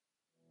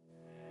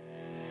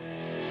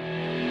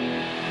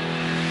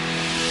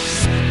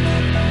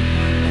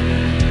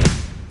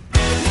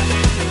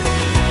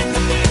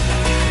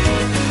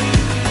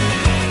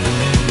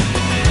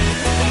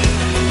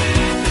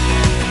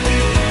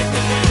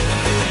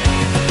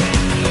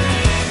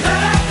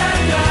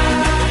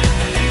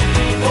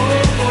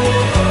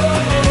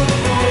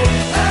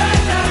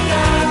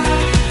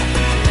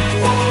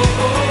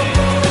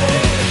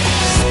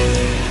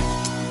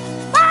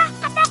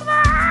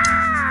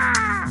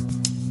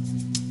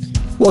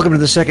Welcome to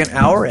the second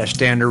hour at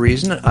Stand to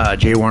Reason.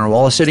 Jay Warner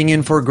Wallace sitting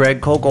in for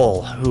Greg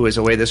Kokel, who is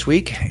away this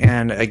week,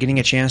 and getting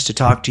a chance to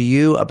talk to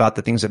you about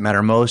the things that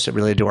matter most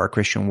related to our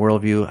Christian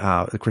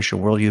worldview. The Christian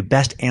worldview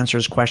best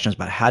answers questions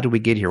about how do we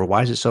get here,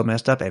 why is it so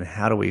messed up, and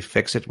how do we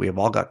fix it. We have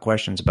all got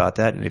questions about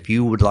that, and if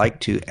you would like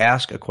to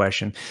ask a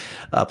question,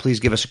 please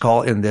give us a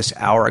call in this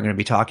hour. I'm going to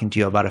be talking to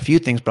you about a few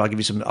things, but I'll give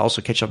you some,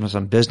 also catch up on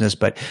some business,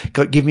 but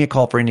give me a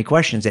call for any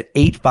questions at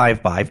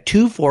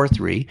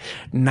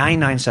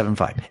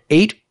 855-243-9975.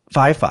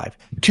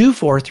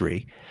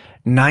 855-243-9975.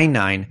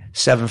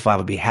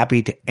 I'll be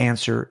happy to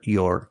answer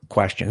your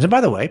questions. And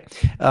by the way,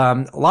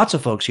 lots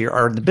of folks here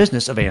are in the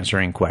business of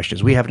answering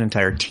questions. We have an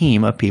entire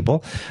team of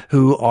people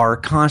who are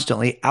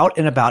constantly out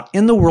and about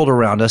in the world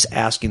around us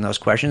asking those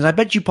questions. I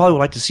bet you probably would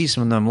like to see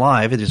some of them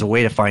live. There's a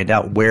way to find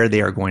out where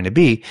they are going to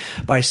be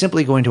by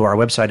simply going to our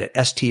website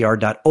at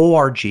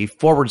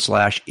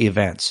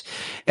str.org/events.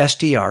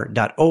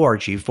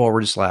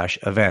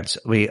 str.org/events.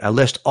 We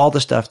list all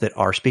the stuff that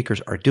our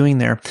speakers are doing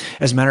there.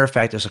 As a matter of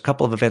fact, there's a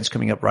couple of events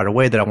coming up right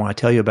away that I want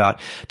to tell you about.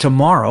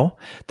 Tomorrow,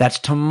 that's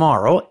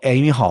tomorrow,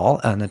 Amy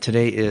Hall, and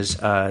today is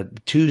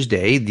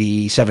Tuesday,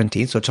 the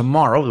 17th. So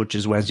tomorrow, which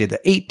is Wednesday, the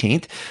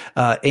 18th,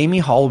 Amy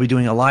Hall will be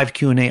doing a live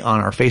Q&A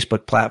on our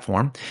Facebook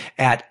platform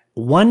at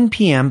 1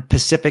 p.m.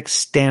 Pacific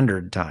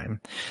Standard Time.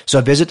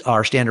 So visit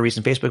our Stand to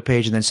Reason Facebook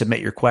page and then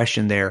submit your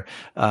question there,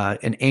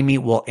 and Amy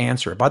will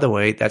answer it. By the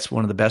way, that's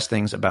one of the best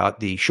things about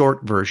the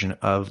short version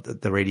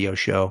of the radio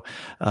show,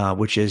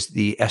 which is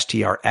the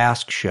STR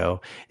Ask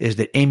show, is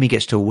that Amy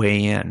gets to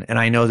weigh in. And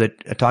I know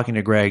that talking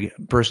to Greg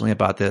personally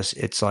about this,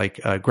 it's like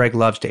Greg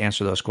loves to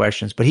answer those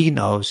questions, but he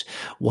knows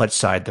what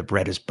side the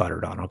bread is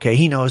buttered on, okay?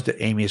 He knows that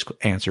Amy's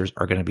answers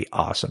are going to be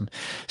awesome.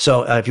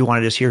 So if you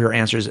want to just hear her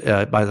answers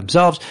by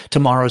themselves,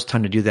 tomorrow's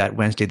time to do that,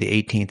 Wednesday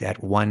the 18th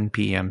at 1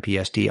 p.m.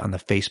 PST on the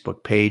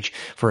Facebook page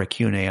for a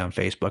Q&A on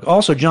Facebook.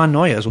 Also, John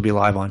Noyes will be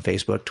live on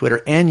Facebook,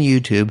 Twitter, and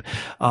YouTube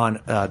on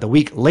the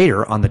week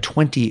later on the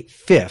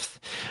 25th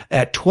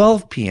at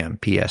 12 p.m.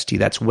 PST.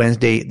 That's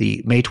Wednesday,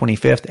 the May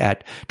 25th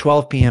at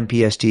 12 p.m.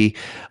 PST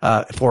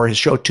for his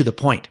show To The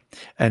Point.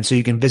 And so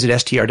you can visit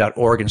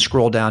str.org and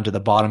scroll down to the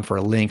bottom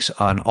for links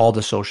on all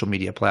the social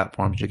media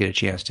platforms. You'll get a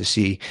chance to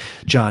see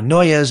John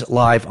Noyes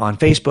live on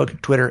Facebook,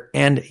 Twitter,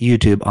 and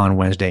YouTube on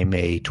Wednesday,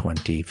 May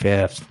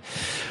 25th.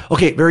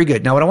 Okay, very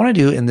good. Now, what I want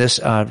to do in this,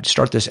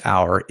 start this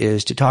hour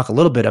is to talk a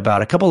little bit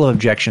about a couple of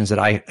objections that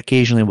I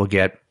occasionally will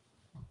get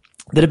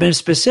that have been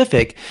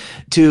specific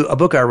to a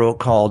book I wrote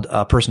called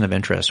Person of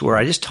Interest, where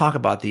I just talk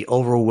about the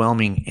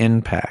overwhelming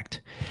impact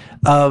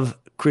of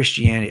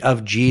Christianity,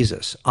 of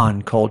Jesus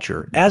on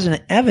culture as an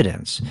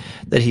evidence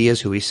that he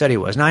is who he said he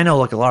was. Now, I know,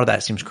 look, a lot of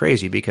that seems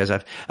crazy because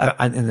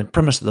and the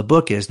premise of the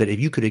book is that if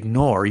you could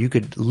ignore, you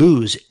could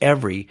lose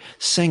every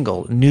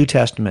single New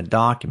Testament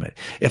document.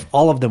 If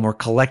all of them were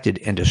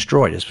collected and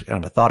destroyed as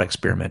kind of a thought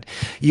experiment,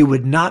 you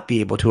would not be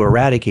able to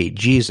eradicate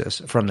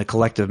Jesus from the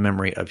collective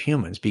memory of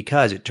humans,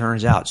 because it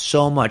turns out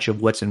so much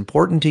of what's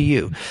important to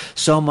you,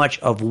 so much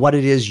of what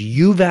it is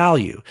you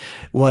value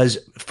was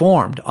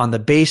formed on the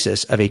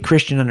basis of a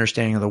Christian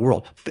understanding of the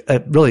world,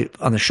 really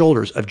on the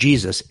shoulders of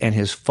Jesus and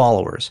his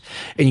followers.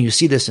 And you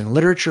see this in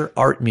literature,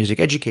 art,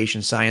 music,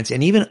 education, science,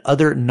 and even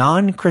other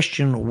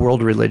non-Christian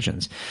world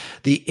religions.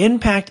 The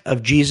impact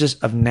of Jesus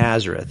of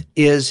Nazareth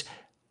is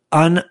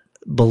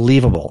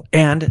unbelievable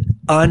and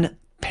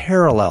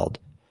unparalleled.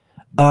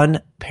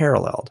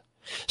 Unparalleled.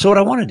 So what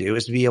I want to do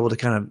is to be able to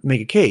kind of make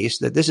a case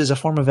that this is a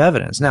form of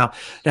evidence. Now,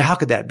 how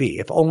could that be?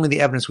 If only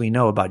the evidence we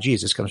know about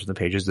Jesus comes from the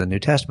pages of the New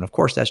Testament. Of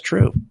course, that's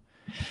true.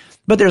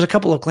 But there's a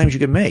couple of claims you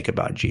could make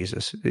about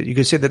Jesus. You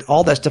could say that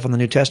all that stuff in the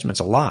New Testament's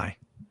a lie.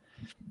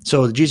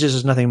 So Jesus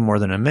is nothing more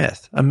than a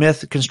myth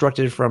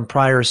constructed from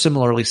prior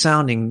similarly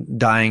sounding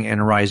dying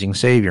and rising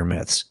Savior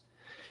myths.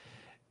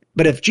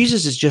 But if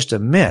Jesus is just a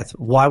myth,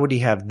 why would he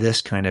have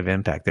this kind of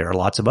impact? There are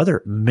lots of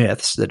other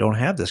myths that don't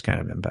have this kind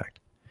of impact.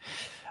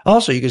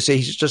 Also, you could say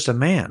he's just a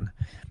man.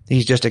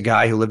 He's just a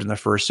guy who lived in the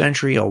first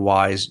century, a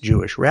wise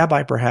Jewish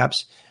rabbi,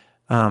 perhaps.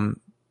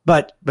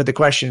 But the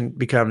question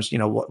becomes,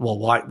 well,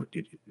 why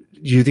do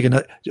you think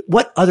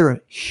what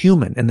other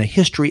human in the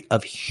history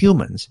of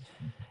humans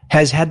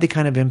has had the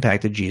kind of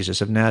impact that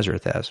Jesus of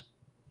Nazareth has?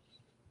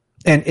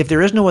 And if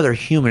there is no other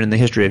human in the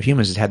history of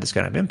humans that's had this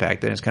kind of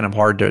impact, then it's kind of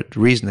hard to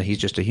reason that he's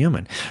just a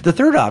human. The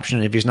third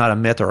option, if he's not a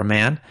myth or a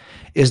man,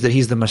 is that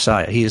he's the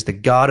Messiah. He is the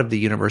God of the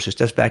universe who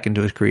steps back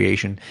into his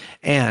creation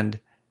and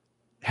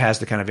has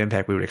the kind of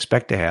impact we would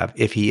expect to have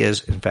if he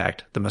is, in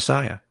fact, the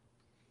Messiah.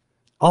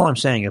 All I'm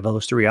saying of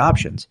those three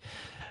options,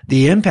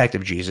 the impact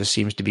of Jesus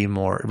seems to be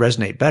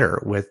resonate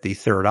better with the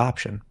third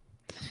option.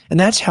 And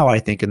that's how I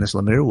think in this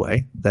limited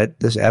way that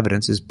this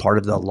evidence is part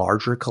of the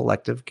larger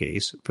collective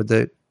case for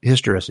the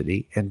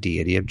historicity and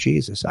deity of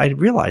Jesus. I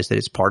realize that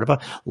it's part of a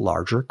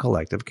larger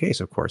collective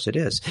case. Of course it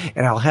is.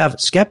 And I'll have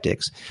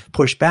skeptics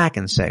push back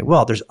and say,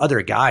 well, there's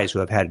other guys who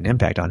have had an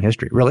impact on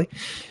history. Really?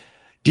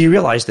 Do you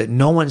realize that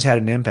no one's had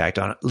an impact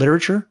on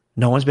literature?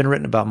 No one's been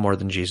written about more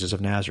than Jesus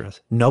of Nazareth.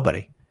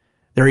 Nobody.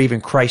 There are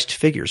even Christ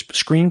figures,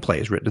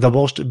 screenplays written. The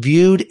most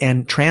viewed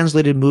and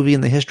translated movie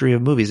in the history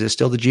of movies is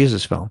still the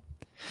Jesus film.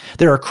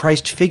 There are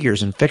Christ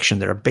figures in fiction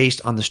that are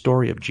based on the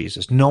story of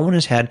Jesus. No one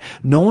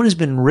has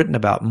been written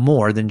about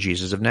more than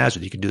Jesus of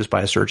Nazareth. You can do this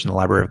by a search in the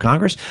Library of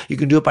Congress. You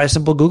can do it by a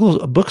simple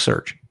Google book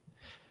search.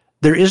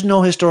 There is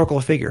no historical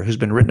figure who's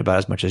been written about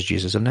as much as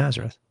Jesus of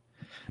Nazareth.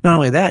 Not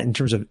only that, in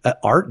terms of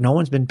art, no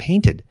one's been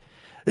painted.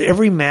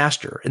 Every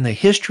master in the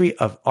history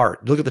of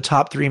art, look at the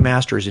top 3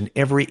 masters in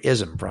every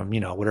ism from,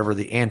 whatever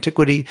the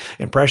antiquity,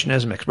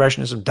 Impressionism,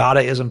 Expressionism,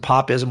 Dadaism,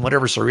 Popism,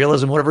 whatever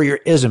surrealism, whatever your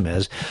ism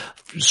is,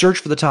 search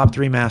for the top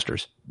 3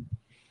 masters.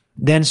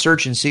 Then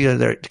search and see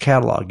their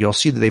catalog. You'll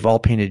see that they've all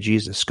painted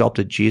Jesus,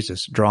 sculpted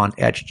Jesus, drawn,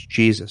 etched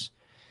Jesus.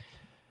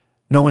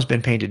 No one's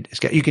been painted.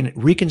 You can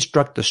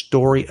reconstruct the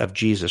story of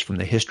Jesus from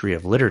the history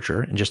of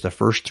literature in just the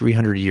first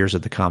 300 years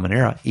of the Common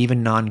Era.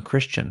 Even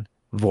non-Christian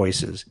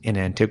voices in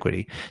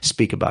antiquity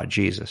speak about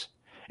Jesus.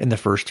 In the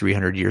first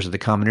 300 years of the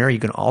Common Era, you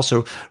can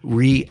also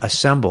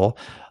reassemble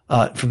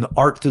from the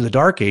art through the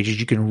Dark Ages.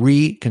 You can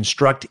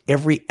reconstruct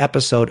every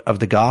episode of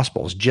the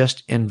Gospels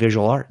just in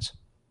visual arts.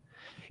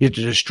 You have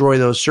to destroy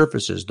those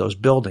surfaces, those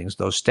buildings,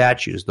 those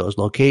statues, those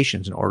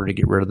locations in order to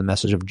get rid of the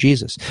message of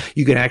Jesus.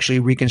 You can actually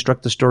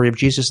reconstruct the story of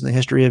Jesus in the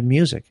history of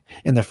music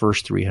in the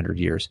first 300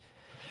 years.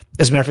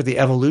 As a matter of fact, the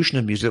evolution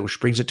of music, which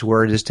brings it to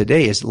where it is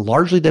today, is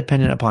largely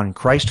dependent upon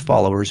Christ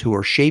followers who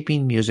are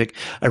shaping music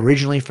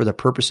originally for the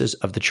purposes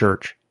of the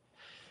church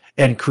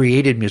and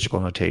created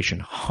musical notation,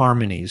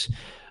 harmonies,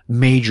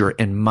 major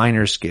and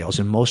minor scales,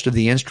 and most of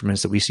the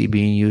instruments that we see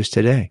being used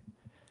today.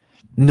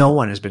 No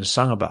one has been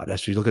sung about.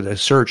 As we look at the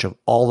search of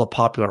all the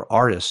popular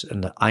artists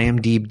in the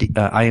IMDb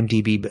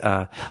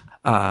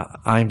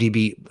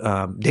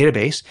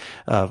database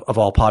of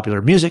all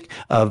popular music,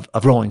 of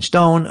Rolling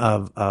Stone,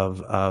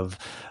 of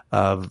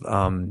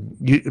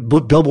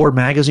Billboard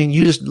magazine,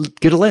 you just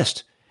get a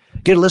list.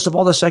 Get a list of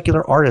all the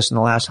secular artists in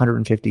the last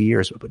 150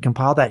 years.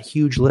 Compile that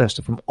huge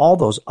list from all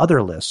those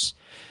other lists,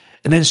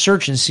 and then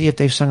search and see if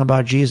they've sung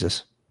about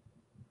Jesus.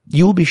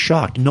 You will be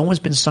shocked. No one's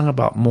been sung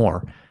about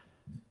more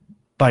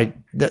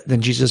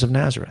than Jesus of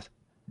Nazareth.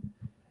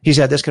 He's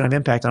had this kind of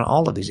impact on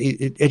all of these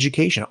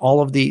education, all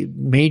of the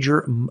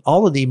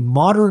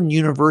modern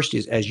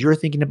universities as you're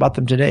thinking about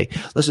them today.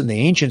 Listen, the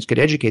ancients could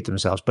educate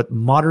themselves, but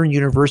modern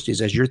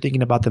universities as you're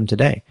thinking about them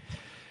today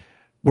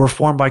were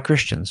formed by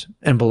Christians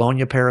in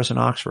Bologna, Paris, and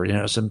Oxford.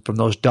 From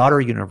those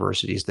daughter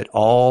universities that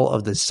all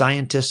of the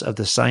scientists of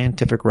the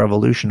scientific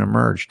revolution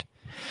emerged.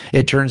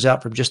 It turns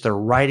out from just the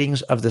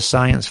writings of the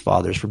science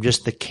fathers, from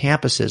just the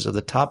campuses of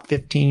the top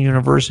 15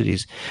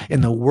 universities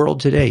in the world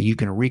today, you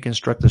can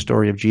reconstruct the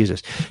story of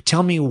Jesus.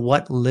 Tell me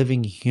what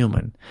living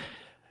human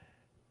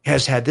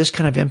has had this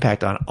kind of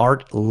impact on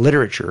art,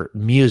 literature,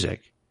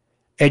 music,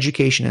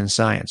 education, and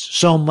science,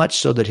 so much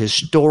so that his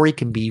story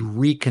can be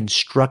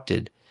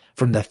reconstructed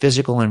from the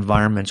physical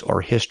environments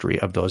or history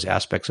of those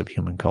aspects of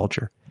human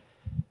culture.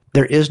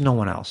 There is no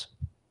one else.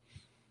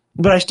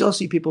 But I still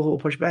see people who will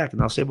push back,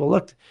 and they'll say, well,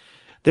 look,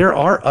 there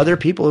are other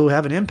people who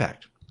have an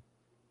impact.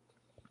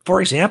 For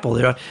example,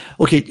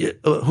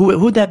 who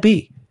would that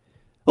be?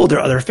 Oh, there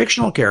are other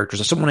fictional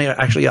characters. Someone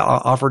actually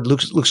offered Luke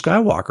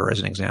Skywalker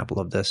as an example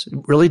of this.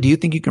 Really, do you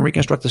think you can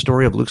reconstruct the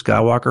story of Luke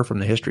Skywalker from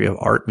the history of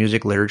art,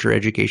 music, literature,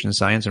 education,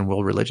 science, and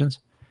world religions?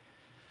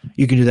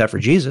 You can do that for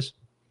Jesus.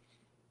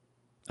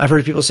 I've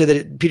heard people say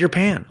that Peter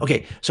Pan.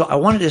 Okay, so I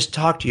wanted to just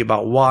talk to you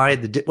about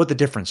what the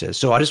difference is.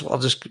 So I'll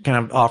just kind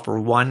of offer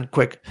one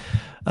quick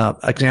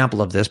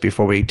example of this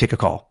before we take a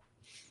call.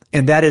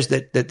 And that is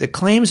that the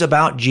claims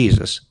about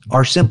Jesus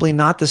are simply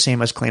not the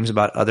same as claims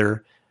about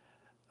other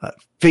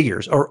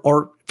figures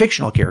or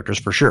fictional characters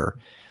for sure.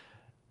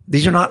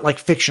 These are not like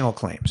fictional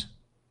claims.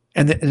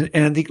 And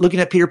looking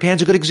at Peter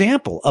Pan's a good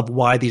example of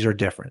why these are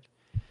different.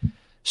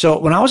 So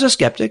when I was a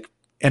skeptic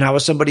and I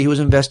was somebody who was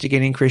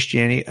investigating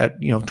Christianity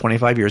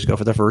 25 years ago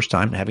for the first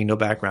time, having no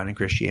background in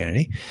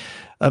Christianity,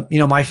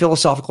 my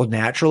philosophical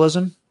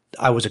naturalism,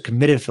 I was a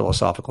committed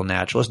philosophical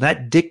naturalist, and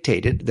that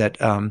dictated that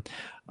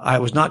I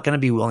was not going to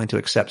be willing to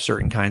accept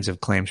certain kinds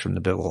of claims from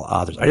the biblical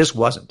authors. I just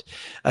wasn't.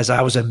 As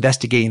I was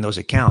investigating those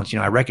accounts,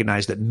 I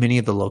recognized that many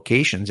of the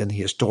locations and the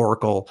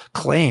historical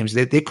claims,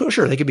 they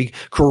could be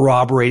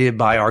corroborated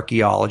by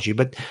archaeology,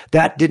 but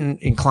that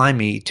didn't incline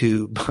me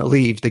to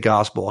believe the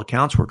gospel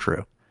accounts were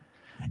true,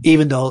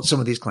 even though some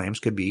of these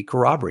claims could be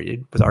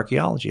corroborated with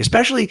archaeology,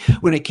 especially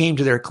when it came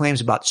to their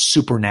claims about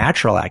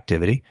supernatural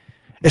activity,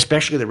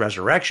 especially the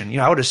resurrection.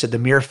 I would have said the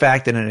mere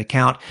fact that an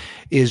account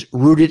is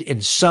rooted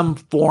in some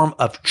form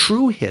of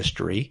true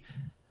history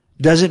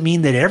doesn't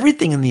mean that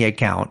everything in the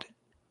account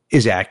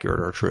is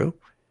accurate or true.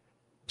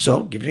 So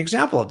I'll give you an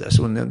example of this.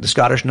 When the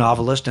Scottish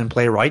novelist and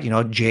playwright,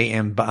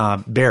 J.M.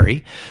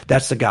 Barrie,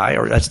 that's the guy,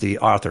 or that's the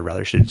author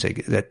rather, I shouldn't say,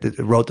 that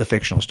wrote the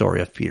fictional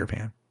story of Peter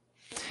Pan.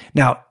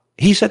 Now,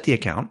 he set the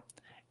account,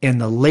 in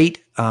the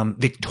late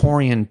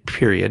Victorian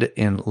period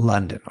in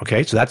London.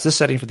 Okay, so that's the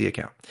setting for the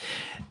account.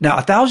 Now,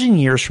 1,000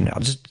 years from now,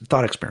 just a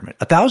thought experiment.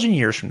 1,000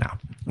 years from now,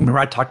 remember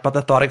I talked about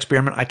the thought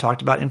experiment I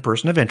talked about in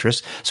Person of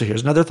Interest. So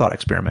here's another thought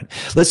experiment.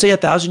 Let's say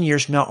 1,000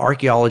 years from now,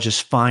 archaeologists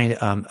find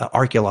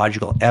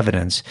archaeological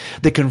evidence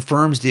that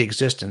confirms the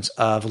existence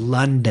of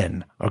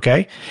London.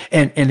 Okay,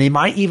 and they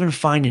might even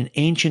find an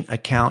ancient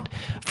account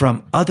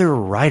from other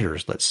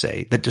writers, let's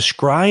say, that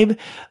describe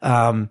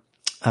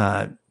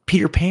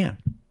Peter Pan,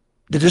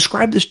 that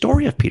describe the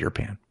story of Peter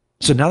Pan.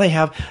 So now they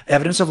have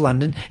evidence of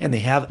London and they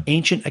have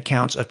ancient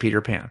accounts of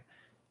Peter Pan.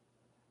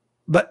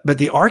 But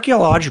the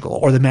archaeological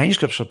or the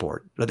manuscript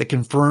support that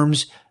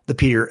confirms the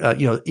Peter,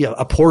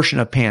 a portion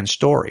of Pan's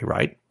story,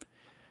 right?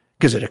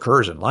 Because it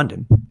occurs in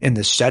London in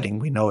this setting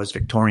we know as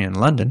Victorian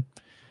London.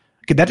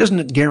 Okay, that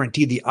doesn't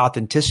guarantee the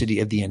authenticity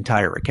of the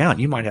entire account.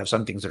 You might have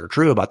some things that are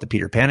true about the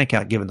Peter Pan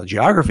account given the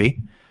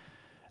geography,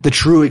 the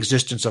true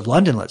existence of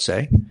London, let's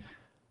say.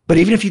 But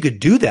even if you could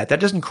do that,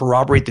 that doesn't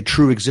corroborate the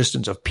true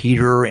existence of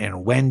Peter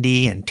and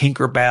Wendy and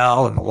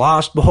Tinkerbell and the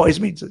Lost Boys.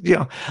 I mean,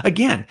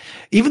 again,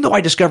 even though I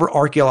discover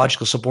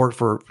archaeological support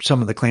for some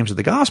of the claims of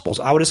the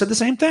Gospels, I would have said the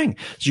same thing.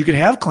 So you can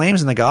have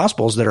claims in the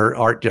Gospels that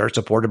are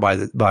supported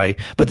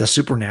but the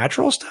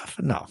supernatural stuff,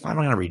 no, I'm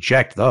not going to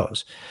reject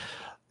those.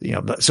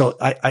 But so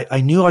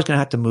I knew I was going to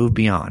have to move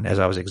beyond as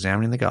I was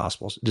examining the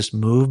Gospels, just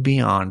move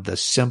beyond the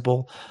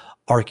simple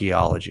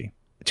archaeology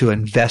to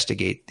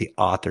investigate the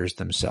authors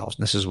themselves.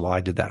 And this is why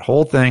I did that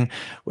whole thing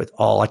with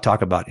all I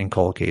talk about in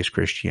Cold Case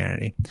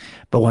Christianity.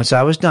 But once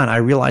I was done, I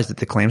realized that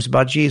the claims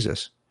about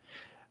Jesus,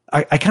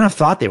 I kind of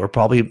thought they were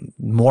probably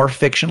more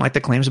fiction like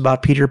the claims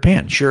about Peter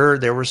Pan. Sure,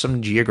 there were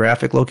some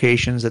geographic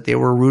locations that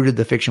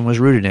the fiction was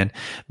rooted in,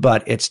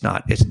 but it's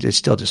not. It's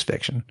still just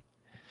fiction.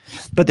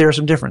 But there are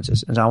some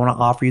differences, and I want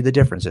to offer you the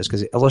differences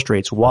because it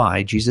illustrates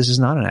why Jesus is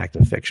not an act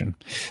of fiction.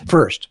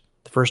 First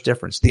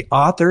difference, the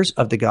authors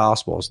of the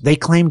Gospels, they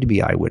claim to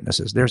be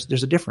eyewitnesses.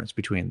 There's a difference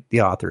between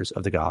the authors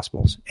of the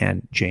Gospels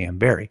and J.M.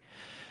 Barrie,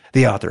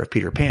 the author of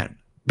Peter Pan.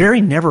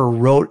 Barrie never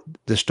wrote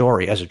the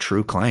story as a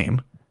true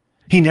claim.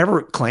 He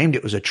never claimed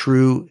it was a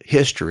true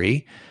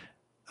history,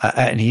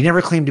 and he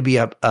never claimed to be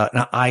an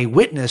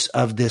eyewitness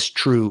of this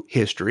true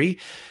history.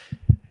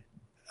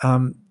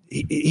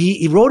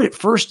 He wrote it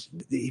first.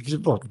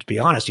 Well, to be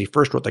honest, he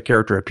first wrote the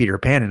character of Peter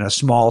Pan in a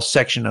small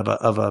section of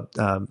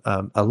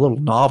a little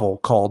novel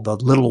called The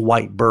Little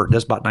White Bird.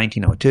 That's about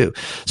 1902.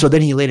 So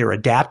then he later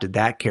adapted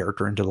that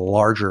character into the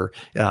larger,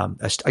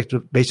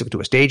 basically to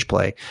a stage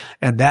play,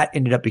 and that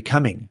ended up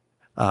becoming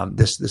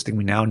this thing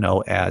we now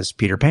know as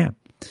Peter Pan.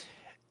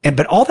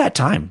 But all that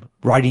time,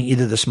 writing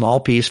either the small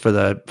piece for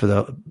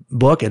the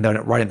book and then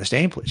writing the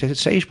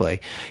stage play,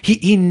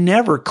 he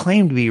never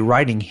claimed to be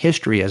writing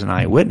history as an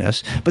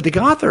eyewitness. But the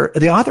author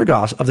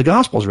of the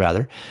Gospels,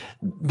 rather,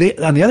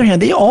 on the other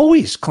hand, they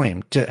always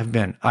claimed to have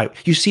been.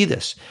 You see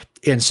this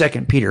in 2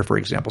 Peter, for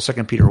example,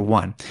 2 Peter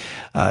 1,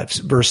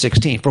 verse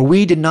 16. For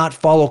we did not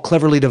follow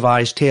cleverly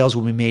devised tales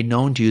when we made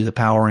known to you the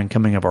power and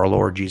coming of our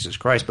Lord Jesus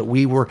Christ, but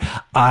we were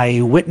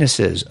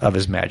eyewitnesses of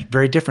his majesty.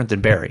 Very different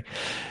than Barrie.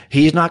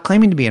 He's not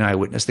claiming to be an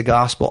eyewitness. The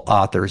gospel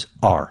authors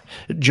are.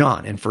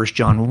 John in 1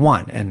 John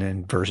 1 and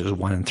then verses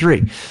 1 and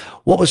 3.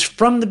 What was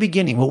from the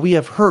beginning, what we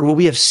have heard, what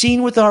we have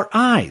seen with our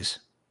eyes,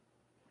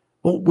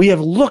 what we have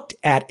looked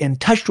at and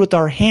touched with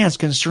our hands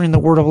concerning the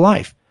word of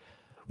life,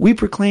 we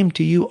proclaim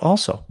to you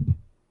also.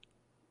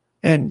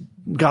 And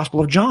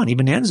Gospel of John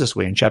even ends this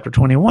way in chapter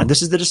 21.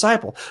 This is the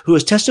disciple who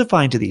is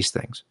testifying to these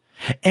things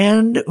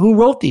and who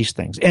wrote these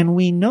things. And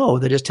we know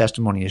that his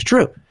testimony is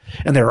true.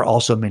 And there are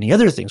also many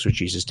other things which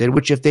Jesus did,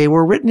 which if they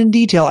were written in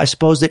detail, I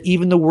suppose that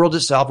even the world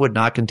itself would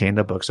not contain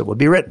the books that would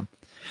be written.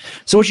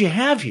 So what you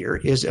have here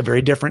is a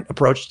very different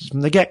approach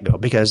from the get-go,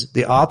 because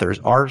the authors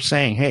are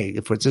saying, hey,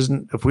 if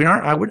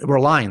we're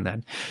lying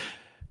then.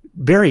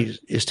 Barrie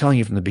is telling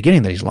you from the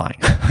beginning that he's lying.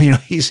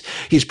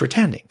 He's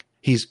pretending.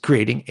 He's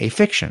creating a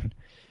fiction.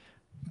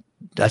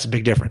 That's a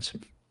big difference.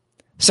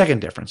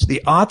 Second difference,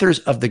 the authors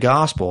of the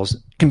Gospels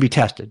can be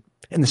tested.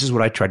 And this is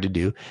what I tried to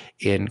do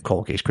in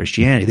Cold Case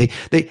Christianity.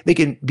 They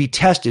can be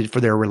tested for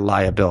their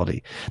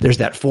reliability. There's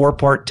that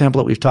 4-part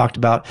template we've talked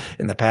about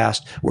in the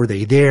past. Were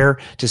they there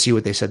to see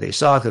what they said they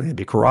saw? Could they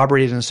be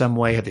corroborated in some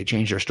way? Have they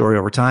changed their story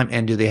over time?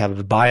 And do they have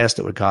a bias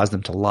that would cause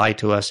them to lie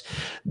to us?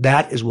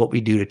 That is what we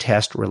do to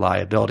test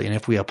reliability. And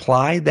if we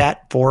apply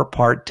that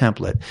 4-part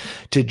template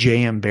to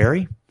J.M.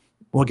 Barrie,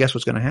 well, guess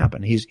what's going to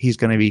happen? He's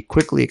going to be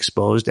quickly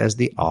exposed as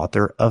the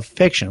author of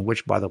fiction,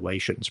 which, by the way,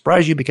 shouldn't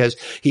surprise you because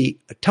he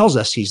tells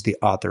us he's the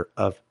author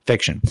of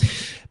fiction.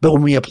 But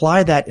when we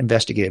apply that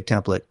investigative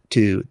template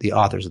to the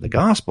authors of the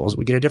Gospels,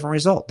 we get a different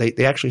result.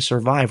 They actually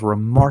survive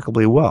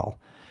remarkably well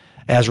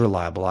as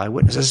reliable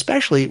eyewitnesses,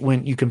 especially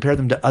when you compare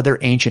them to other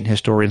ancient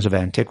historians of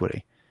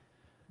antiquity.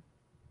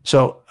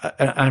 So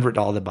I've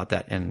written all about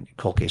that in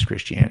Cold Case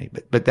Christianity,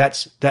 but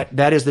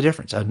that is the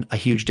difference, a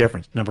huge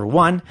difference. Number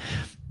one,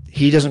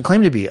 he doesn't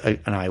claim to be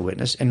an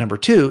eyewitness. And number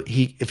two,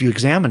 if you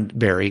examined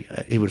Barrie,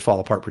 he would fall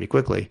apart pretty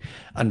quickly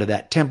under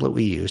that template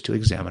we use to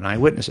examine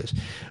eyewitnesses.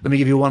 Let me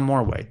give you one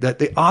more way. That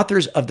the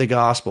authors of the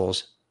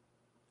Gospels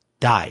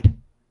died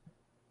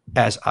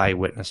as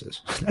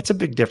eyewitnesses. That's a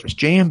big difference.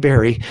 J.M.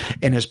 Barrie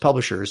and his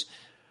publishers,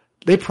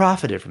 they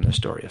profited from the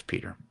story of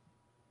Peter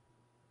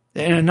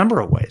in a number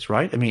of ways,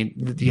 right? I mean,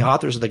 the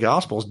authors of the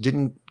Gospels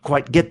didn't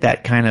quite get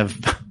that kind of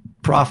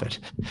profit.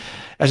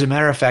 As a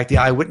matter of fact, the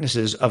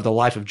eyewitnesses of the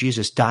life of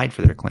Jesus died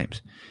for their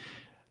claims.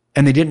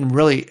 And they didn't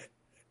really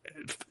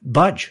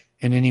budge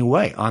in any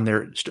way on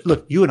their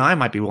look. You and I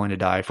might be willing to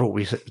die for what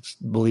we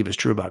believe is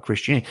true about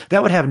Christianity.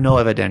 That would have no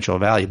evidential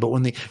value. But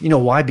when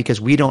why?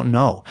 Because we don't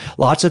know.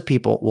 Lots of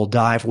people will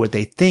die for what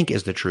they think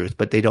is the truth,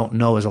 but they don't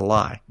know is a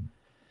lie.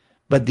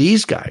 But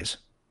these guys,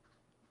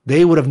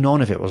 they would have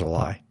known if it was a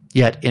lie.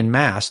 Yet in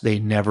mass, they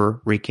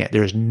never recant.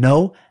 There's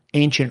no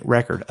ancient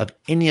record of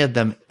any of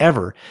them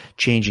ever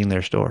changing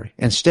their story.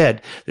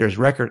 Instead, there's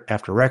record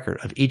after record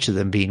of each of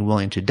them being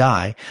willing to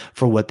die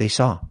for what they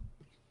saw.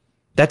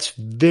 That's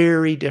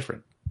very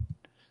different.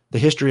 The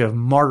history of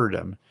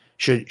martyrdom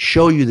should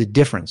show you the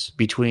difference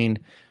between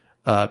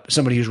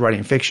somebody who's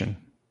writing fiction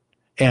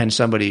and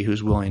somebody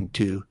who's willing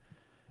to,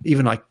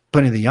 even like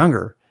Pliny the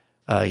Younger,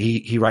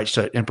 he writes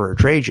to Emperor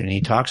Trajan, and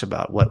he talks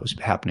about what was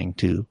happening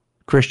to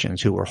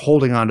Christians who were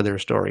holding on to their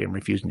story and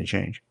refusing to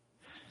change.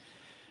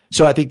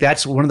 So I think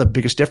that's one of the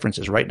biggest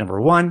differences, right? Number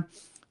one,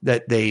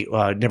 that they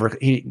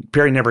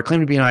Barrie never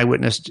claimed to be an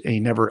eyewitness. He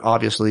never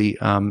obviously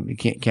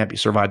can't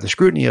survive the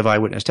scrutiny of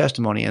eyewitness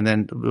testimony, and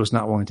then was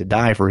not willing to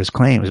die for his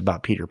claims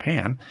about Peter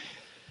Pan.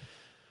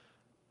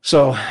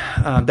 So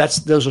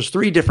those are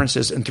three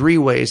differences and three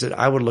ways that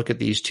I would look at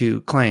these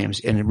two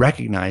claims and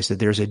recognize that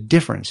there's a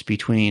difference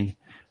between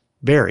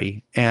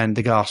Barrie and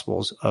the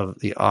Gospels of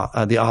the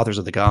authors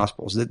of the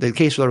Gospels. The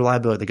case for the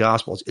reliability of the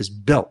Gospels is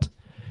built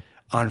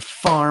on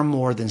far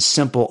more than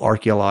simple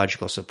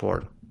archaeological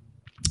support.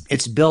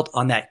 It's built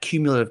on that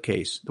cumulative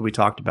case that we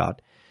talked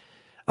about,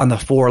 on the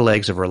four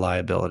legs of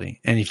reliability.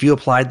 And if you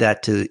applied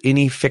that to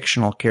any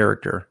fictional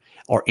character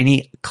or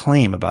any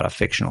claim about a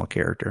fictional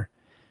character,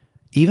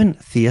 even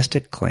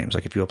theistic claims,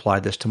 like if you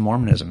applied this to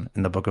Mormonism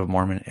in the Book of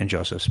Mormon and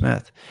Joseph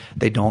Smith,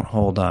 they don't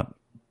hold up.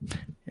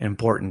 An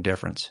important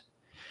difference.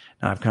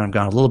 Now, I've kind of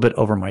gone a little bit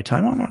over my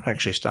time. I'm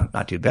actually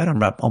not too bad. I'm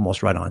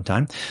almost right on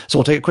time. So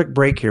we'll take a quick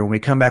break here. When we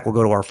come back, we'll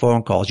go to our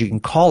phone calls. You can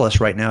call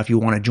us right now if you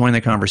want to join the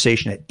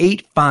conversation at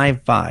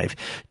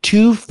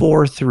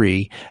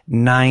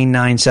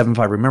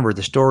 855-243-9975. Remember,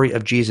 the story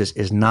of Jesus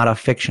is not a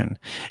fiction,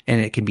 and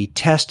it can be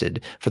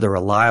tested for the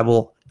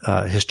reliable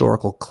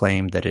historical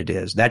claim that it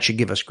is. That should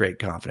give us great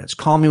confidence.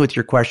 Call me with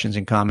your questions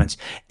and comments,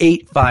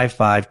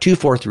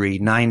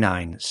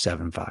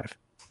 855-243-9975.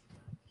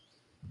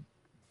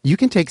 You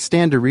can take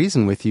Stand to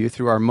Reason with you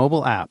through our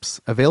mobile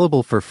apps,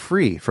 available for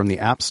free from the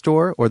App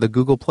Store or the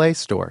Google Play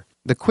Store.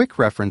 The Quick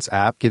Reference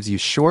app gives you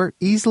short,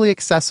 easily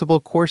accessible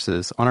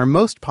courses on our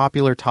most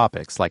popular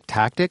topics like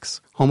tactics,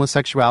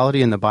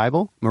 homosexuality in the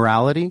Bible,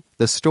 morality,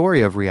 the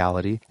story of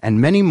reality, and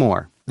many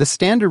more. The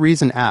Stand to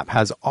Reason app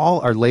has all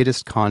our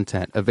latest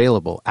content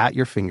available at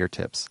your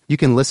fingertips. You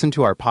can listen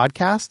to our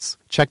podcasts,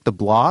 check the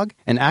blog,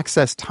 and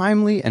access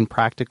timely and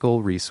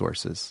practical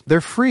resources.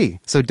 They're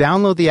free, so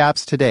download the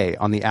apps today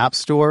on the App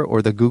Store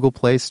or the Google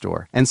Play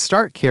Store and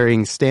start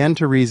carrying Stand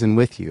to Reason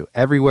with you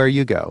everywhere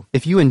you go.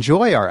 If you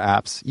enjoy our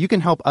apps, you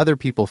can help other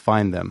people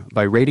find them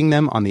by rating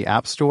them on the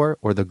App Store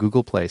or the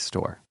Google Play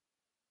Store.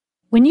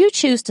 When you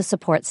choose to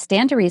support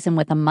Stand to Reason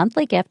with a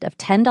monthly gift of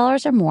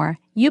 $10 or more,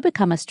 you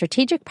become a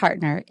strategic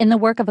partner in the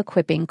work of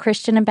equipping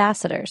Christian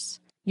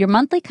ambassadors. Your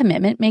monthly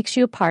commitment makes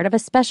you a part of a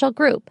special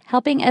group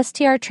helping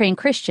STR-trained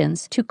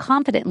Christians to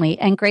confidently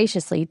and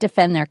graciously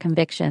defend their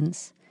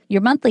convictions.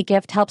 Your monthly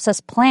gift helps us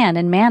plan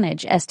and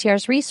manage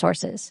STR's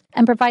resources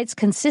and provides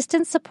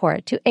consistent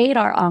support to aid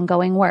our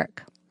ongoing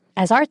work.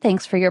 As our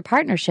thanks for your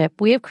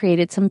partnership, we have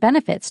created some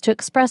benefits to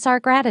express our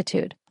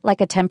gratitude, like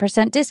a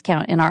 10%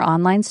 discount in our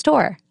online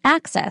store,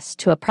 access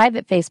to a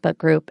private Facebook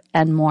group,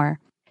 and more.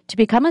 To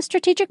become a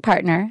strategic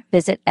partner,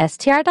 visit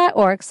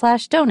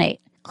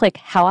str.org/donate. Click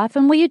How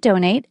Often Will You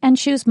Donate and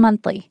choose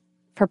Monthly.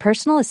 For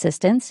personal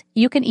assistance,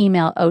 you can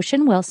email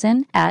Ocean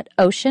Wilson at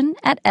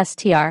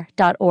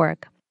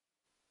ocean@str.org.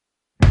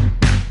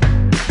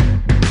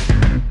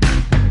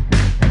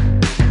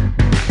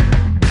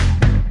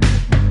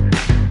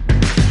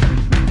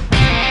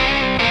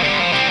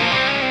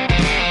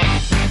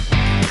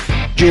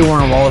 J.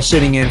 Warner Wallace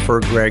sitting in for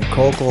Greg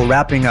Koukl,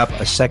 wrapping up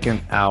a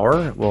second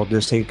hour. We'll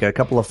just take a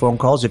couple of phone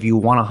calls. If you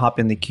want to hop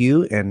in the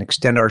queue and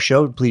extend our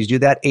show, please do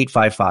that,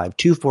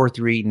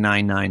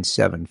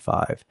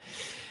 855-243-9975.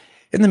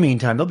 In the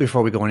meantime, though,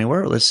 before we go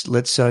anywhere, let's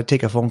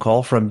take a phone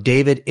call from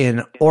David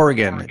in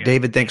Oregon.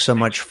 David, thanks so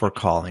much for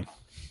calling.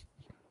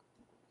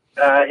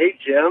 Hey,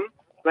 Jim.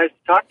 Nice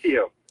to talk to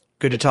you.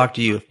 Good to talk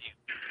to you.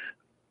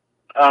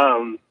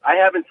 I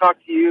haven't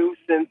talked to you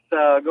since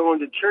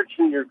going to church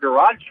in your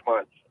garage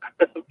once.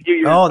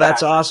 Oh,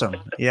 that's awesome.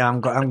 Yeah,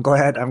 I'm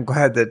glad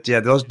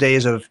that those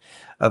days of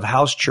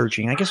house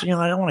churching, I guess, I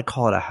don't want to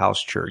call it a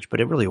house church,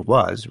 but it really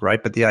was,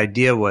 right? But the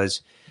idea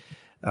was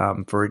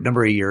for a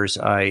number of years,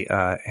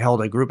 I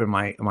held a group in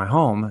my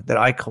home that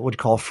I would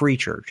call free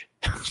church.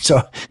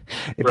 So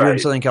if you're in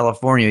Southern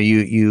California,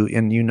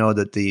 you know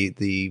that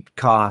the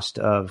cost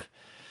of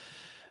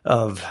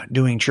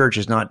doing church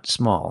is not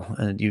small,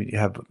 and you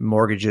have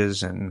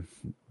mortgages and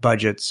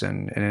budgets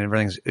and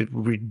everything's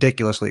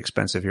ridiculously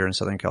expensive here in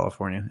Southern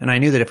California. And I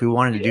knew that if we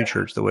wanted to do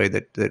church the way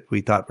that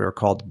we thought we were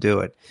called to do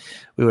it,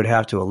 we would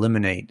have to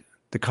eliminate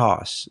the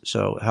costs.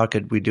 So how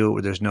could we do it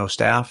where there's no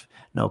staff,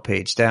 no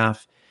paid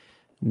staff,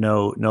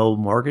 no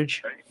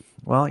mortgage?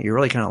 Well, you're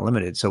really kind of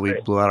limited. So we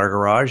blew out our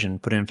garage and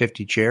put in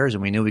 50 chairs,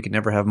 and we knew we could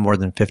never have more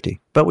than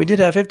 50. But we did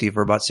have 50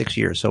 for about 6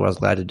 years, so I was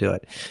glad to do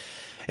it.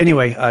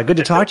 Anyway, good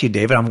to talk to you,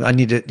 David. I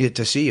need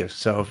to see you.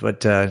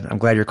 But I'm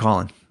glad you're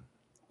calling.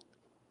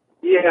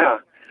 Yeah.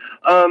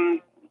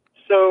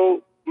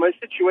 So my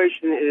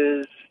situation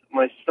is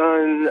my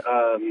son,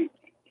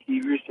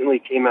 he recently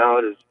came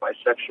out as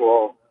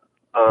bisexual.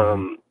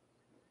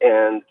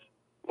 And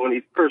when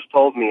he first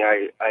told me,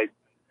 I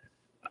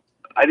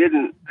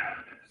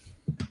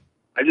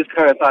just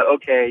kind of thought,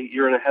 okay,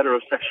 you're in a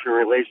heterosexual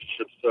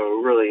relationship,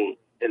 so really,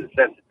 in a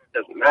sense, it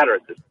doesn't matter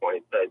at this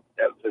point, but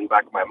that was in the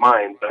back of my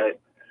mind. But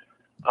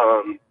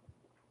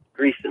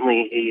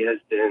recently he has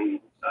been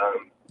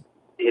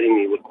hitting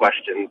me with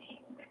questions.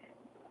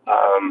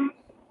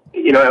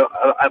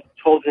 I've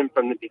told him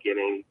from the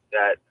beginning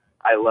that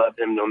I love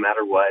him no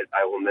matter what.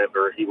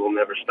 He will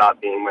never stop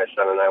being my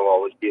son, and I will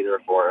always be there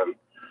for him.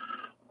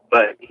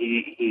 But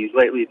he's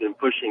lately been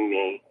pushing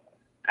me,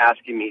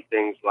 asking me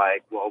things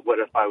like, well, what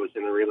if I was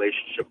in a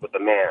relationship with a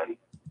man?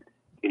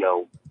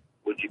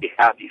 Would you be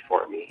happy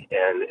for me?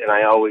 And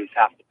I always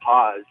have to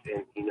pause,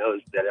 and he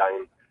knows that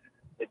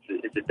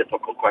it's a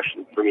difficult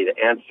question for me to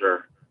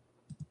answer.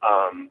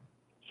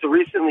 So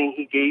recently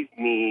he gave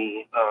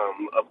me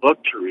a book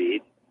to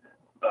read,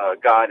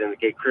 God and the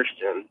Gay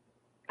Christian,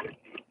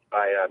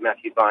 by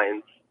Matthew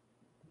Vines.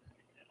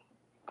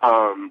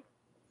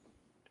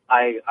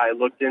 I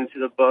looked into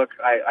the book.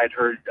 I'd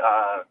heard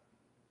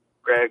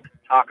Greg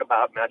talk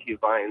about Matthew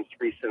Vines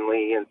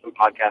recently in some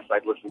podcasts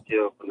I'd listened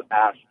to from the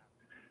past.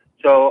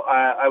 So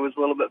I was a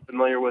little bit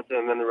familiar with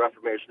him in the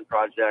Reformation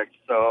Project,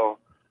 so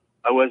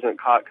I wasn't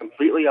caught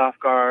completely off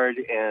guard,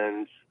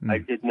 and I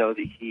did know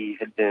that he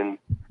had been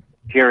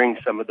hearing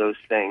some of those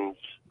things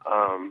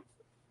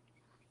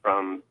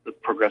from the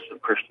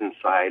progressive Christian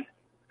side.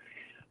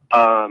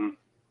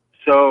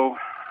 So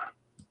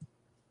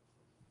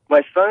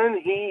my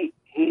son, he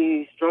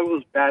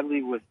struggles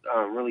badly with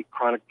really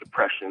chronic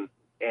depression,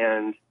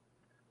 and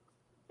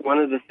one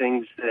of the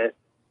things that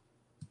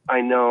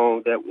I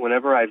know that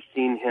whenever I've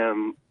seen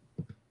him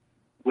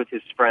with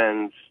his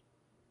friends,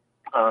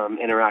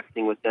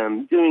 interacting with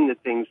them, doing the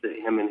things that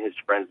him and his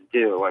friends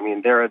do. I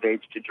mean, they're of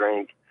age to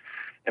drink,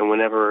 and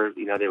whenever,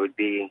 they would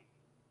be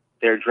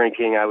there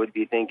drinking, I would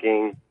be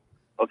thinking,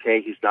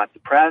 okay, he's not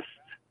depressed.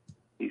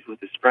 He's with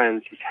his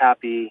friends. He's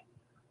happy.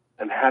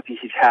 I'm happy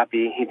he's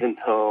happy, even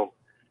though,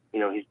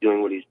 he's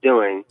doing what he's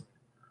doing.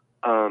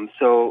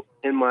 So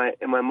in my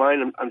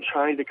mind, I'm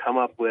trying to come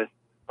up with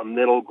a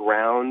middle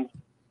ground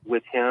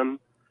with him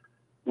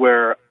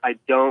where I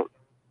don't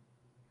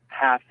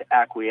have to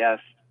acquiesce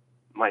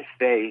my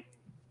faith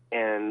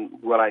and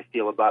what I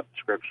feel about the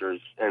scriptures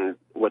and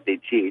what they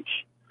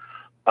teach.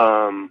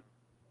 So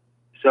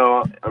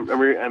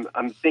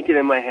I'm thinking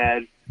in my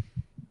head,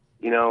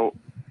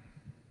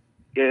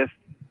 if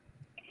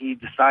he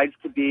decides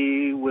to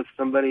be with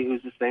somebody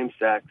who's the same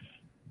sex,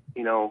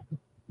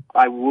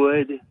 I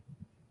would,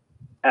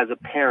 as a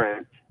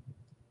parent,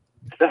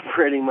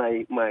 separating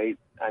my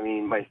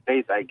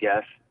faith, I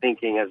guess,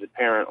 thinking as a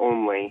parent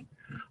only,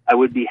 I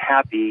would be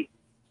happy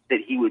that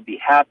he would be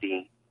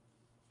happy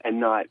and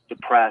not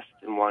depressed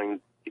and wanting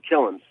to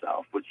kill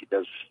himself, which he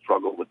does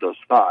struggle with those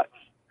thoughts.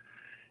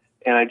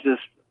 And I'm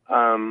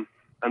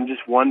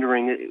just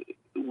wondering,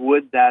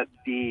 would that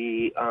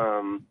be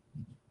a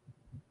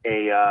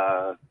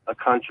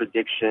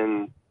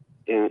contradiction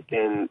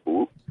in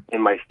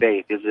my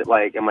faith? Is it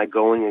like, am I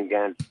going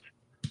against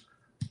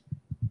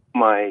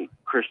my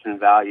Christian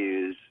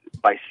values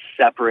by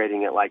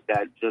separating it like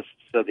that, just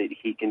so that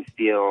he can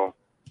feel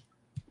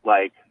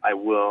like I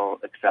will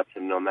accept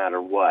him no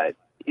matter what?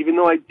 Even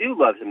though I do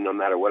love him no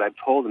matter what. I've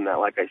told him that,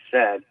 like I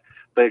said,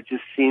 but it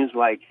just seems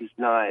like it's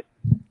not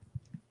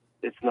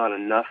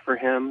enough for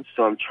him.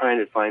 So I'm trying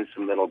to find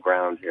some middle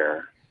ground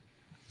here.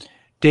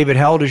 David,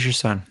 how old is your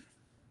son?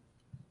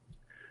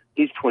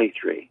 He's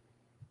 23.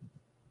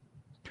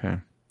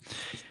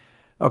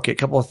 Okay, a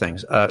couple of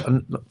things. First,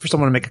 I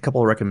want to make a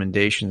couple of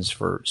recommendations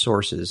for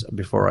sources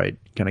before I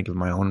kind of give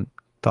my own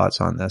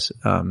thoughts on this.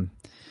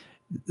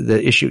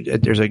 The issue,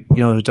 there's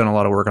who's done a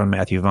lot of work on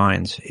Matthew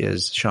Vines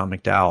is Sean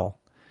McDowell.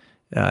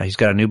 He's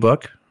got a new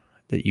book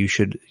that you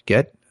should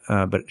get,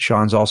 but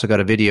Sean's also got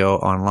a video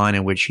online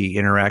in which he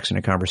interacts in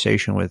a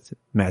conversation with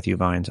Matthew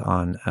Vines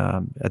on,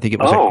 I think it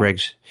was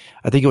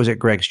at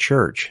Greg's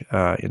church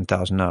in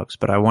Thousand Oaks.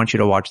 But I want you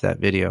to watch that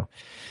video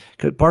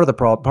part of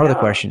the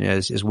question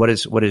is what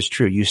is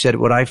true. You said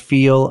what I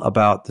feel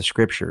about the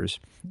scriptures.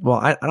 Well,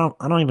 I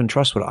don't even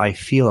trust what I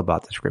feel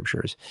about the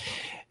scriptures.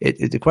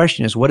 The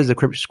question is, what does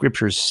the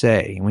scriptures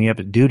say? And we have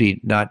a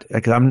duty not,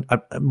 because I'm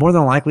more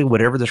than likely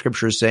whatever the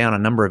scriptures say on a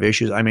number of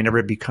issues, I may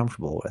never be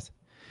comfortable with,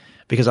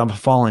 because I'm a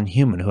fallen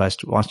human who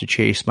wants to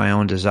chase my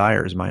own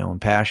desires, my own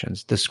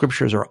passions. The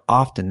scriptures are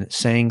often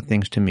saying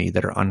things to me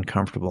that are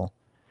uncomfortable.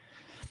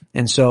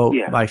 And so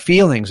my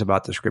feelings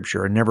about the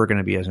scripture are never going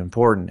to be as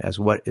important as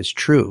what is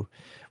true.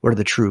 What are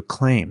the true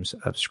claims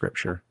of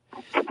scripture?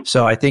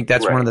 So I think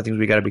that's one of the things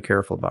we got to be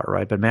careful about,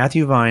 right? But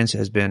Matthew Vines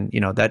has been,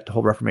 that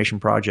whole Reformation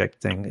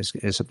Project thing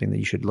is something that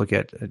you should look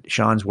at.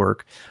 Sean's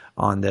work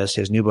on this.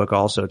 His new book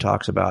also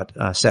talks about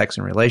sex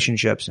and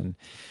relationships, and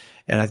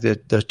I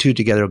think the two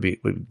together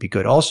would be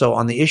good. Also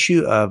on the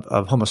issue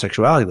of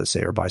homosexuality, let's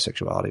say, or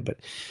bisexuality, but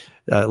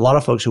a lot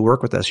of folks who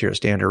work with us here at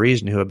Stand to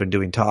Reason who have been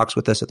doing talks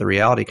with us at the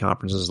reality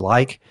conferences,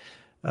 like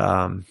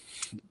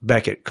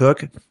Becket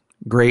Cook,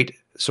 great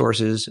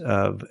sources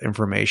of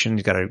information.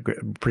 He's got a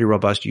pretty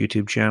robust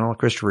YouTube channel.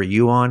 Christopher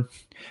Yuan,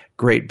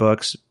 great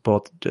books,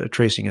 both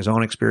tracing his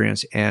own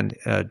experience and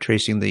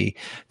tracing the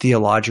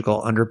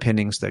theological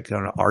underpinnings, the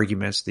kind of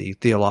arguments, the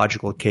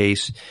theological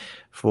case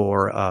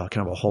for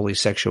kind of a holy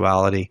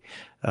sexuality.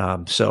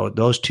 So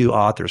those two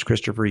authors,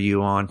 Christopher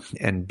Yuan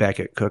and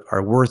Becket Cook,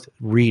 are worth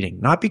reading,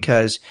 not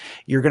because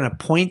you're going to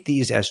point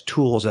these as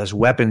tools, as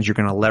weapons you're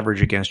going to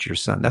leverage against your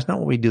son. That's not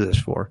what we do this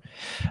for.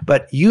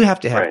 But you have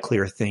to have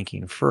clear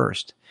thinking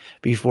first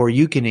before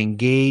you can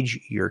engage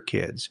your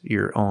kids,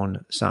 your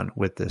own son,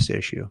 with this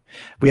issue.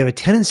 We have a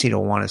tendency to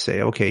want to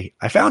say, okay,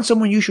 I found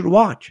someone you should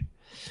watch.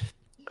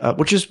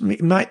 Which is,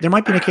 there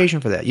might be an occasion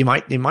for that. You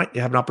might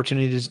have an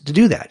opportunity to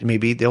do that.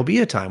 Maybe there'll be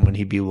a time when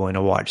he'd be willing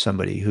to watch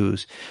somebody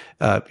who's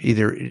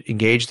either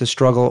engaged the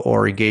struggle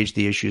or engaged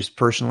the issues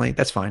personally.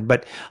 That's fine.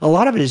 But a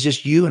lot of it is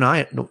just you and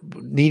I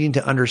needing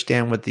to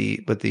understand what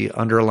the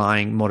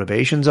underlying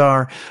motivations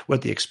are,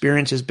 what the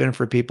experience has been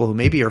for people who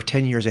maybe are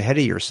 10 years ahead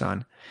of your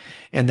son.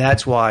 And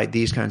that's why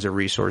these kinds of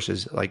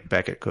resources like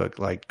Becket Cook,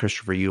 like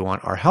Christopher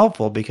Yuan, are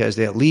helpful, because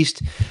they at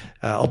least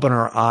open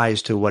our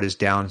eyes to what is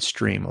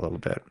downstream a little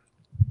bit.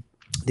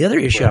 The other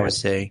issue I would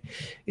say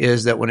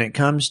is that when it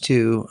comes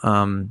to,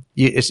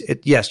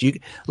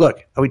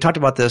 look, we talked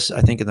about this,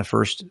 I think, in the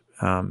first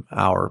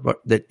hour,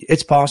 but that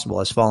it's possible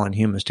as fallen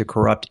humans to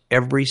corrupt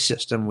every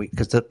system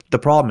because the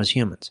problem is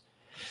humans.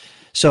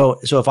 So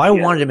if I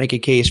wanted to make a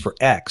case for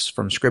X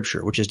from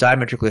Scripture, which is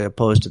diametrically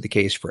opposed to the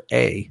case for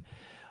A,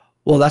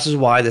 well, this is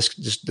why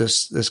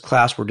this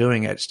class we're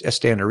doing at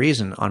Stand to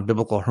Reason on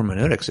biblical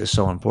hermeneutics is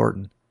so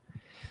important.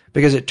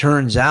 Because it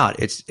turns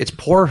out it's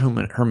poor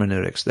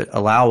hermeneutics that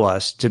allow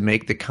us to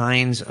make the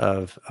kinds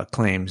of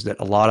claims that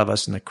a lot of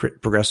us in the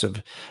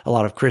progressive, a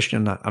lot of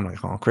Christian, I'm not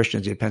calling them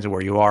Christians, it depends on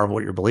where you are and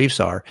what your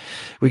beliefs are.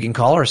 We can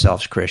call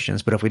ourselves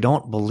Christians, but if we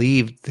don't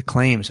believe the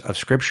claims of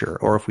Scripture,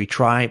 or if we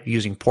try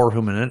using poor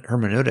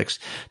hermeneutics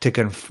to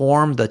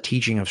conform the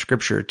teaching of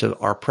Scripture to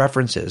our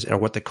preferences or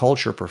what the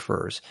culture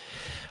prefers,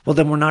 well,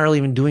 then we're not really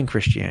even doing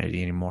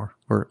Christianity anymore.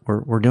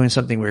 We're doing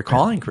something we're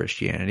calling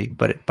Christianity,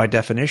 but it, by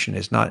definition,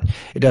 is not.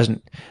 It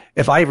doesn't.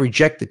 If I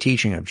reject the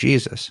teaching of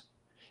Jesus,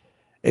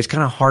 it's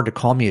kind of hard to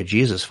call me a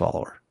Jesus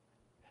follower.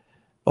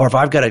 Or if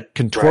I've got to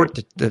contort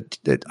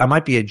that, I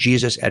might be a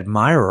Jesus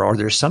admirer, or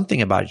there's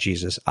something about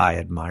Jesus I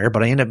admire,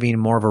 but I end up being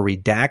more of a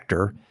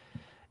redactor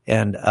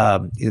and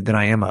than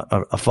I am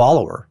a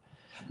follower.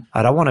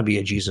 I don't want to be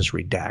a Jesus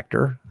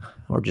redactor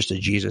or just a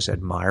Jesus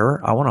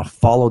admirer. I want to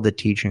follow the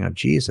teaching of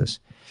Jesus.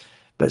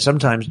 But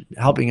sometimes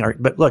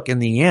but look, in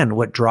the end,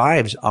 what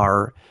drives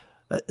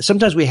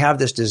sometimes we have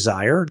this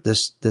desire,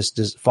 this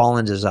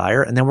fallen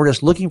desire, and then we're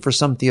just looking for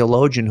some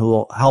theologian who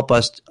will help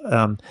us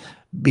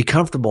be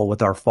comfortable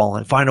with our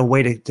fallen, find a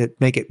way to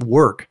make it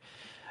work.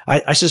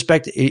 I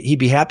suspect he'd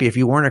be happy if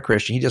you weren't a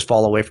Christian. He'd just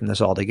fall away from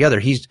this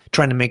altogether. He's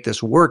trying to make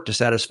this work to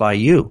satisfy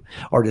you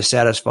or to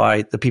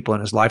satisfy the people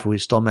in his life who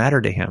still matter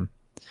to him.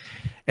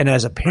 And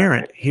as a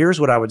parent, here's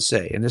what I would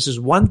say, and this is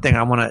one thing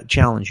I want to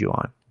challenge you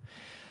on.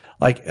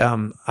 Like,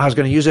 I was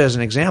going to use it as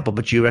an example,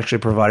 but you actually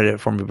provided it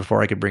for me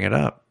before I could bring it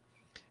up.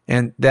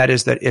 And that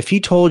is that if he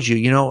told you,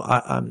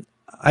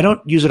 I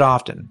don't use it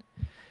often,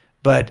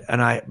 but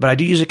I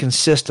do use it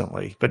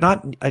consistently, but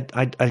not,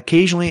 I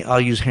occasionally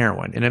I'll use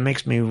heroin, and it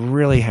makes me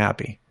really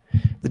happy.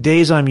 The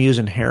days I'm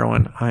using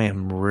heroin, I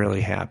am really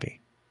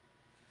happy.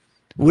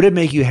 Would it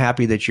make you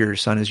happy that your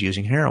son is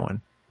using heroin?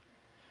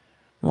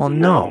 Well,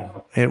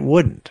 no, it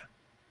wouldn't.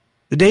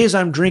 The days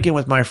I'm drinking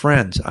with my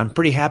friends, I'm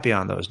pretty happy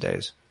on those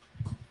days.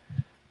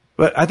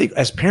 But I think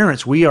as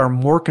parents, we are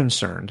more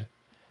concerned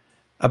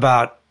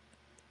about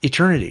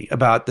eternity,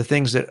 about the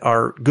things that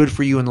are good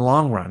for you in the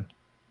long run.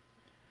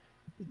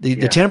 The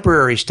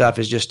temporary stuff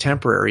is just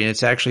temporary, and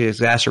it actually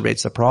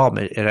exacerbates the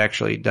problem. It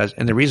actually does.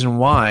 And the reason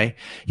why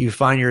you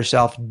find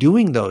yourself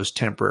doing those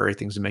temporary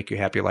things that make you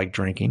happy, like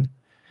drinking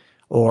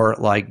or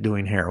like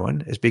doing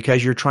heroin, is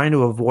because you're trying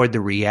to avoid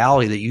the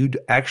reality that you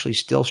actually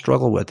still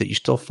struggle with, that you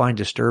still find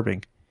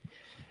disturbing.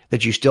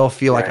 that you still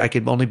feel like Right. I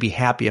could only be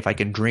happy if I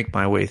can drink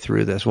my way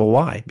through this. Well,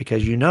 why?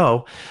 Because you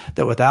know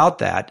that without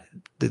that,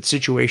 the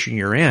situation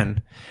you're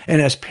in,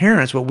 and as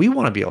parents, what we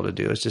want to be able to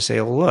do is to say,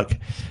 well, look,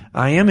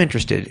 I am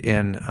interested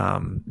in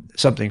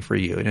something for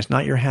you, and it's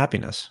not your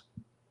happiness.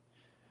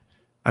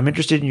 I'm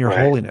interested in your Right.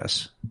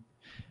 holiness.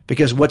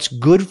 Because what's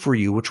good for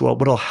you,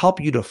 what'll help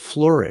you to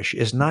flourish,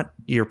 is not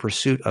your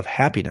pursuit of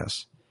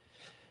happiness.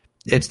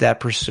 It's that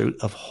pursuit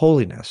of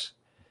holiness.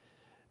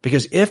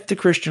 Because if the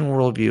Christian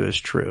worldview is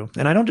true,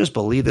 and I don't just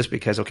believe this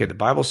because, okay, the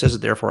Bible says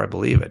it, therefore I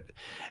believe it.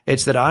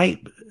 It's that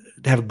I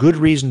have good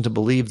reason to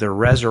believe the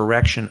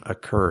resurrection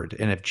occurred.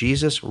 And if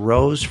Jesus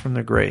rose from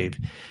the grave,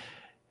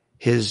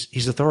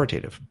 he's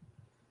authoritative.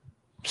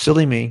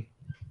 Silly me.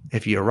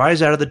 If you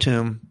arise out of the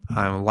tomb,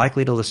 I'm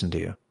likely to listen to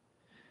you.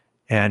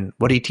 And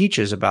what he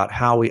teaches about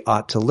how we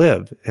ought to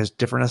live has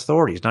different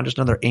authorities, not just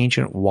another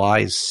ancient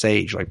wise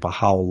sage like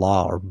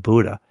Baha'u'llah or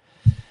Buddha.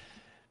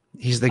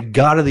 He's the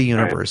God of the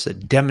universe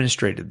that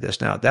demonstrated this.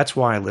 Now, that's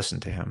why I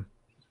listen to him.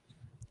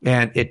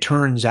 And it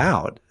turns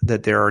out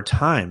that there are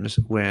times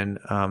when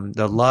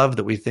the love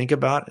that we think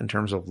about in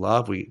terms of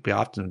love, we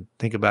often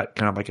think about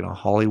kind of like in a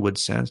Hollywood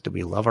sense. Do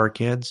we love our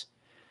kids?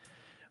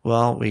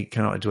 Well, we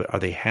kind of do it. Are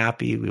they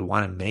happy? We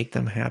want to make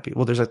them happy.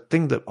 Well, there's a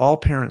thing that all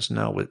parents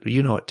know.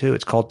 You know it too.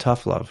 It's called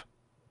tough love.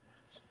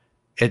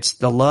 It's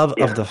the love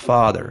of the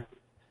Father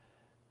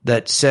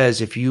that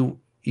says if you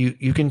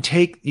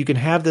can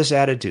have this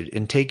attitude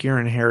and take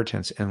your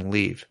inheritance and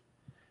leave.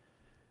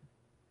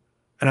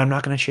 And I'm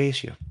not going to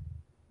chase you.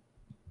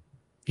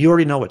 You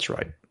already know what's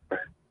right.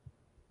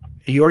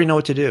 You already know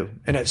what to do.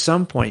 And at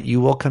some point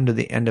you will come to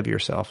the end of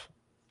yourself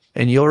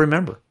and you'll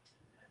remember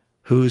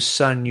whose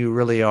son you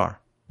really are.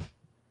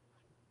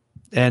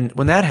 And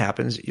when that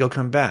happens, you'll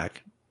come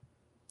back.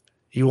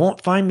 You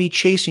won't find me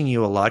chasing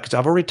you a lot because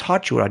I've already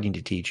taught you what I need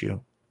to teach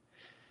you.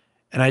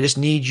 And I just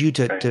need you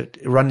to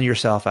run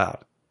yourself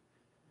out.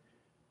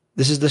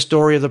 This is the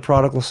story of the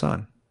prodigal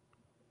son.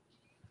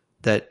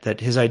 That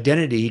his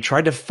identity, he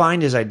tried to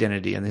find his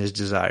identity in his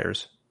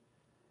desires.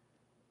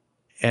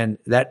 And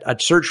that a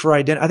search for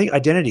identity, I think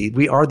identity,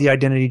 we are the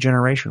identity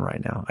generation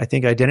right now. I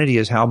think identity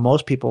is how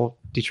most people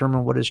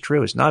determine what is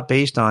true. It's not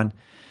based on,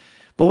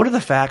 but what are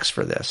the facts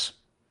for this?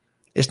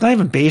 It's not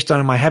even based on,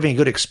 am I having a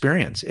good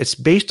experience? It's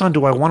based on,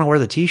 do I want to wear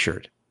the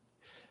t-shirt?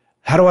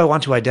 How do I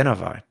want to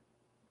identify?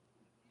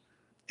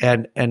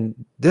 And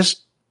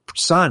this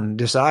son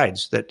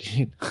decides that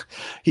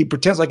he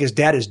pretends like his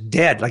dad is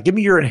dead. Like, give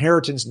me your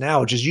inheritance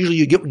now, which is usually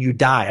you get when you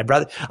die. I'm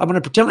going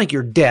to pretend like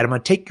you're dead. I'm going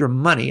to take your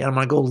money and I'm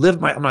going to go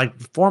I'm going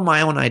to form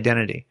my own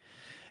identity.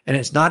 And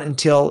it's not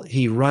until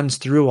he runs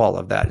through all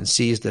of that and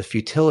sees the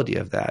futility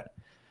of that,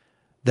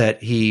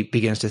 that he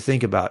begins to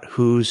think about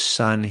whose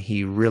son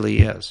he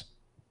really is.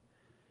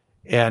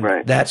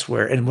 And that's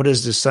where, and what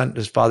does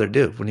his father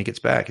do when he gets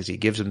back? Is he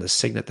gives him the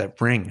signet, that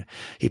ring.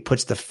 He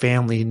puts the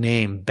family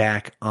name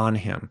back on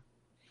him.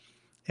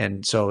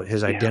 And so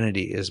his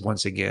identity is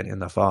once again in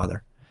the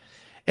Father.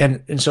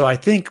 And so I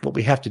think what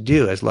we have to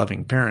do as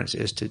loving parents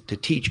is to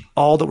teach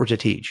all that we're to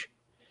teach.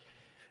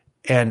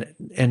 And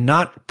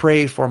not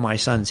pray for my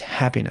son's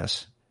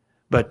happiness,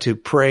 but to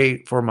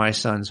pray for my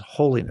son's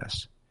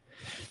holiness.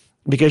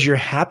 Because your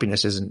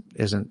happiness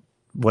isn't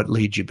what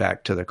leads you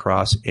back to the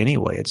cross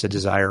anyway. It's a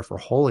desire for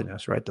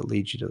holiness, right, that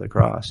leads you to the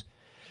cross.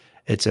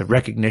 It's a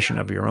recognition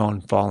of your own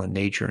fallen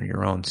nature and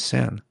your own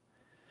sin.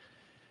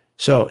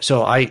 So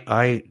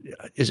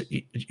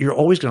you're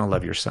always going to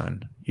love your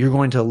son. You're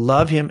going to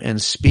love him and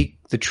speak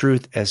the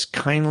truth as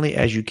kindly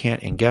as you can.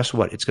 And guess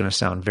what? It's going to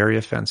sound very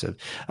offensive.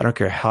 I don't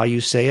care how you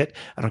say it.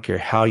 I don't care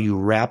how you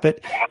wrap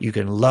it. You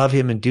can love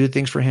him and do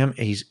things for him.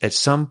 He's at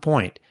some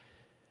point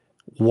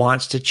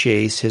wants to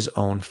chase his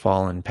own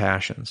fallen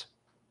passions.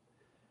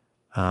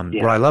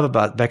 What I love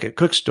about Becket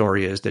Cook's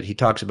story is that he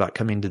talks about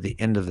coming to the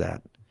end of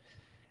that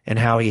and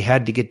how he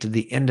had to get to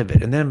the end of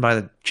it. And then by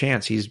the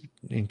chance, he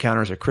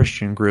encounters a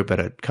Christian group at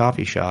a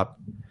coffee shop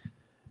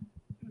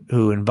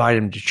who invite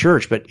him to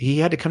church, but he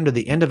had to come to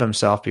the end of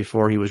himself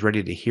before he was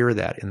ready to hear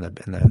that in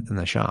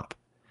the shop.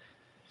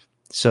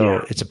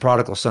 So it's a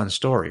prodigal son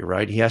story,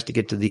 right? He has to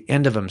get to the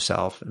end of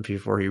himself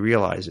before he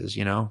realizes,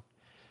 there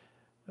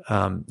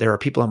are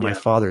people in my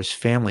father's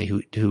family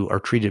who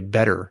are treated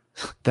better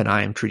than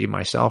I am treating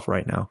myself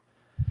right now.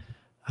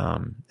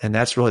 And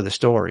that's really the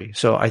story.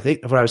 So I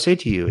think what I would say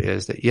to you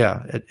is that,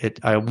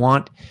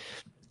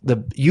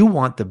 you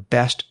want the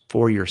best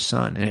for your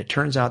son. And it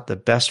turns out the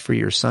best for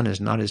your son is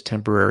not his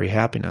temporary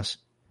happiness.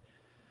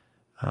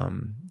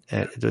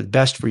 The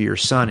best for your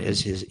son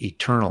is his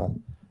eternal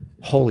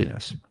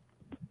holiness.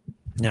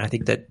 And I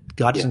think that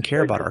God doesn't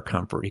care about our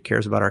comfort. He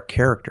cares about our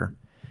character.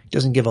 He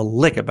doesn't give a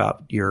lick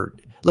about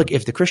look,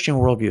 if the Christian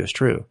worldview is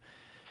true,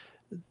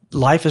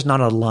 life is not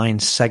a line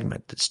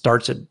segment that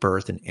starts at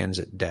birth and ends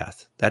at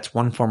death. That's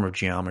one form of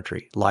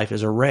geometry. Life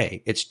is a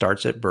ray. It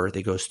starts at birth.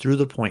 It goes through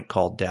the point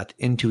called death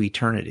into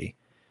eternity.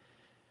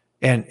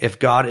 And if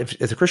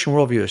the Christian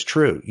worldview is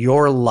true,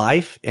 your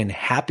life and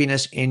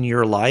happiness in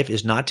your life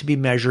is not to be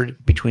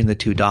measured between the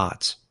two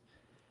dots.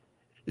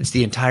 It's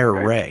the entire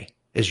ray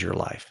is your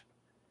life.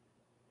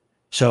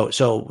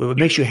 So what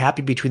makes you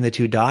happy between the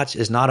two dots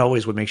is not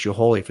always what makes you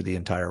holy for the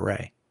entire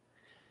array.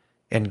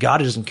 And God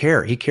doesn't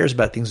care. He cares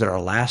about things that are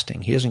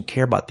lasting. He doesn't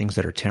care about things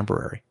that are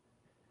temporary.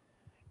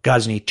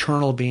 God's an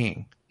eternal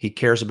being. He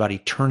cares about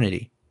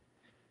eternity.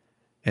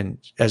 And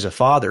as a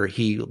father,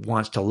 he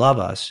wants to love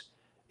us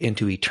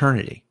into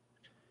eternity.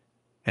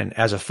 And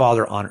as a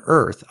father on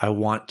earth, I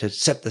want to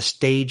set the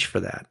stage for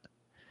that.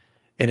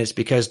 And it's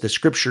because the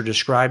scripture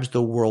describes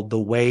the world the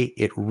way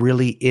it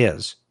really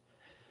is,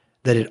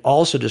 that it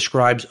also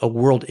describes a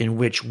world in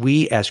which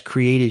we as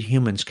created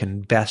humans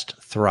can best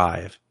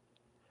thrive.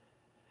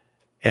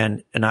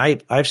 And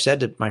I've said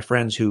to my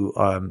friends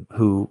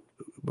who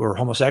were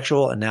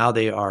homosexual and now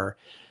they're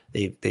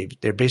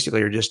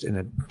basically are just in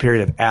a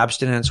period of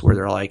abstinence where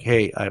they're like,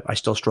 hey, I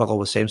still struggle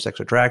with same-sex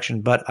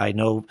attraction, but I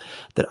know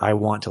that I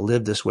want to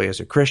live this way as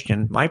a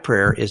Christian. My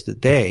prayer is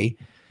that they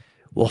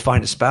will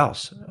find a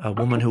spouse, a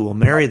woman who will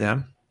marry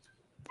them,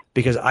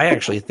 because I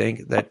actually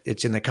think that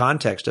it's in the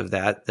context of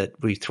that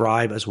we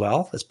thrive as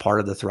well. That's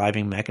part of the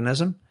thriving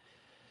mechanism.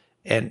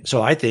 And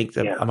so I think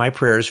that my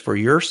prayers for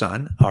your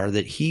son are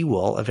that he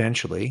will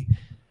eventually,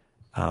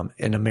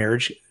 in a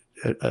marriage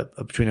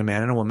between a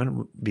man and a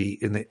woman, be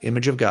in the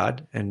image of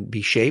God and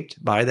be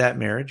shaped by that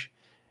marriage.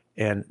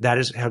 And that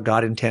is how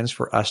God intends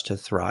for us to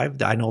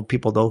thrive. I know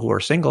people, though, who are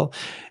single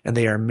and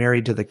they are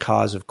married to the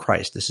cause of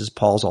Christ. This is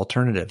Paul's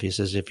alternative. He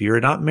says, if you're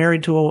not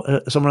married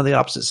to someone of the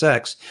opposite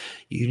sex,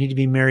 you need to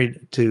be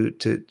married to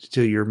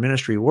your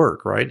ministry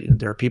work, right?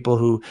 There are people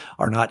who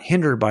are not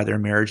hindered by their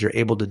marriage. They're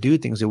able to do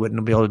things they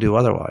wouldn't be able to do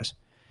otherwise.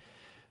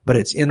 But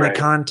it's in the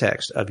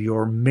context of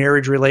your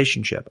marriage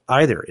relationship,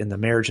 either in the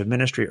marriage of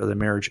ministry or the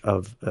marriage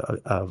of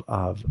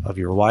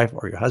your wife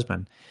or your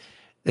husband,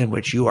 in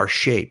which you are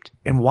shaped.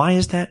 And why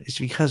is that? It's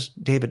because,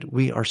 David,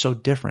 we are so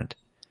different,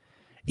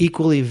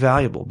 equally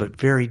valuable, but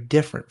very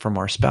different from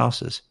our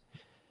spouses.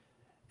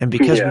 And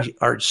because we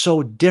are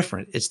so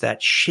different, it's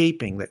that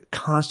shaping that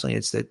constantly,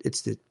 it's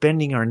the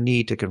bending our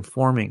knee to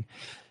conforming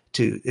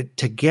to it.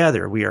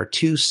 Together, we are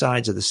two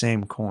sides of the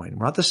same coin.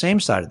 We're not the same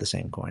side of the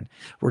same coin.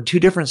 We're two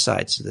different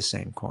sides of the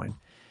same coin.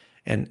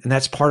 And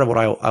that's part of what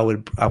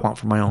I want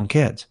for my own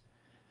kids.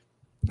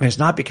 And it's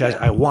not because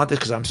I want this,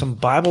 because I'm some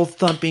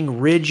Bible-thumping,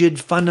 rigid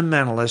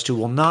fundamentalist who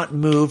will not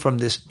move from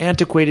this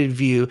antiquated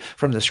view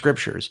from the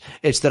scriptures.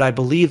 It's that I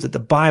believe that the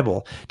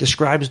Bible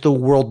describes the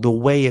world the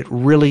way it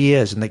really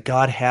is and that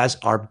God has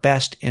our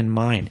best in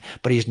mind.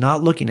 But he's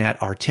not looking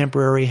at our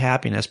temporary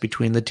happiness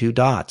between the two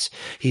dots.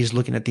 He's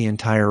looking at the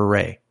entire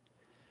array.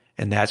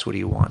 And that's what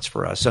he wants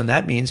for us. So and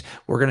that means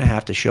we're going to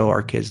have to show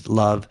our kids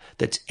love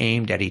that's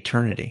aimed at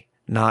eternity,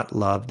 not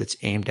love that's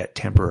aimed at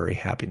temporary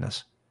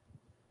happiness.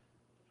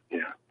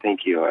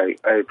 Thank you. I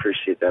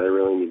appreciate that. I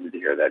really needed to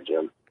hear that,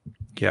 Jim.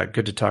 Yeah,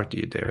 good to talk to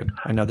you, David.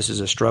 I know this is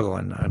a struggle,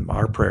 and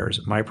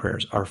my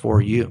prayers are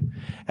for you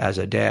as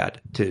a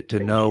dad to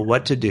know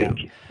what to do.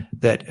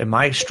 And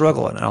my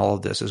struggle in all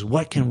of this is,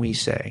 what can we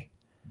say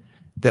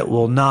that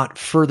will not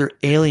further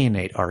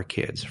alienate our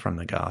kids from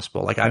the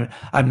gospel? Like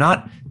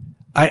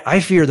I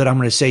fear that I'm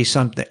going to say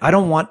something. I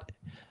don't want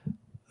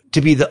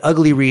to be the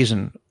ugly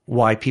reason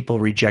why people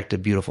reject a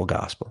beautiful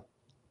gospel.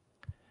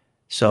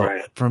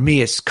 So for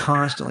me, it's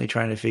constantly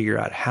trying to figure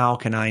out how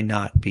can I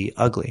not be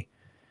ugly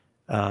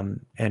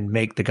and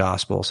make the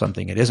gospel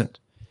something it isn't,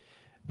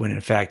 when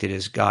in fact it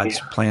is God's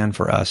plan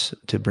for us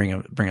to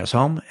bring us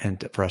home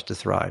and for us to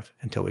thrive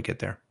until we get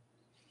there.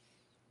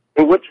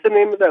 And what's the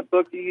name of that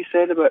book that you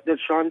said about that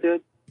Sean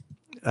did?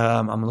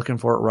 I'm looking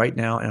for it right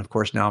now, and of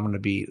course now I'm going to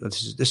be.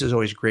 This is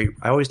always great.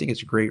 I always think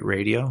it's great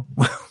radio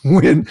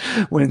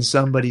when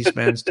somebody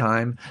spends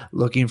time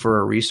looking for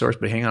a resource.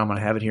 But hang on, I'm going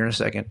to have it here in a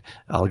second.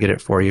 I'll get it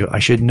for you. I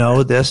should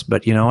know this,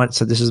 but you know what?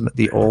 So this is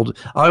the old.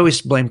 I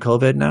always blame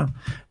COVID now.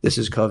 This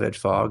is COVID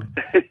fog,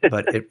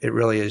 but it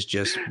really is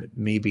just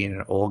me being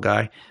an old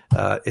guy.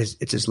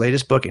 It's his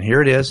latest book, and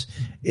here it is.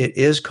 It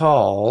is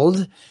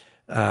called,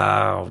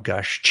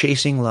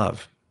 Chasing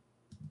Love.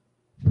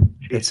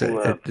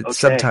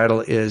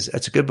 Subtitle is,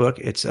 it's a good book.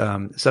 It's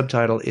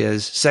subtitle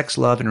is Sex,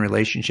 Love, and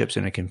Relationships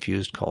in a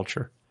Confused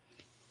Culture.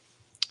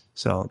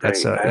 So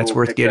that's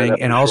worth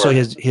getting. And also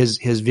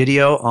his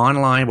video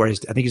online where I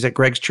think he's at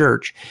Greg's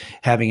church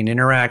having an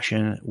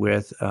interaction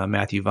with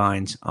Matthew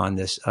Vines on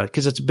this,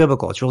 because it's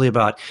biblical. It's really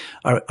about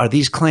are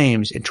these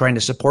claims and trying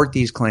to support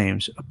these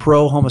claims,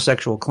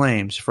 pro-homosexual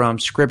claims from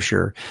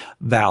Scripture,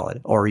 valid,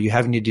 or are you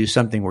having to do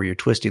something where you're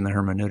twisting the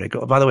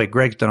hermeneutic? By the way,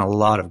 Greg's done a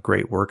lot of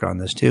great work on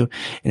this too,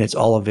 and it's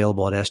all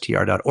available at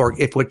str.org.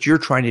 If what you're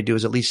trying to do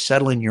is at least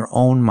settle in your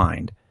own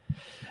mind.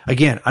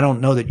 Again, I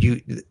don't know that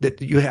you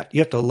have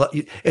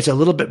to. It's a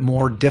little bit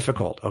more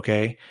difficult,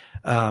 okay?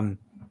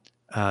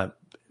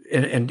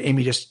 and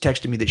Amy just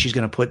texted me that she's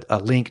going to put a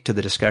link to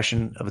the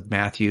discussion with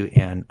Matthew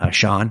and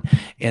Sean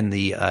in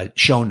the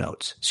show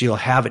notes. So you'll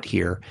have it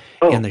here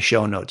in the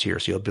show notes here.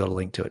 So you'll be able to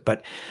link to it.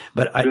 But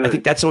I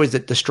think that's always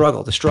the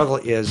struggle. The struggle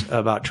is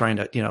about trying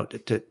to,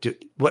 to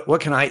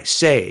what can I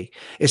say?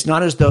 It's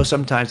not as though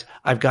sometimes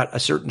I've got a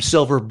certain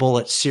silver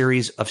bullet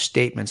series of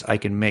statements I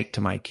can make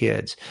to my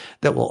kids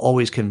that will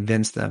always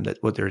convince them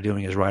that what they're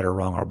doing is right or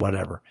wrong or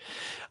whatever.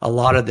 A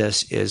lot of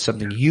this is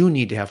something you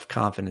need to have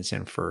confidence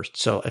in first.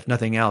 So if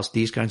nothing else,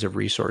 these kinds of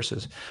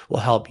resources will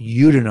help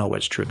you to know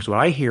what's true. Because what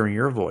I hear in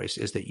your voice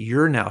is that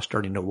you're now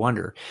starting to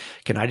wonder,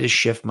 can I just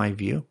shift my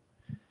view?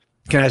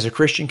 As a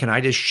Christian, can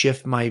I just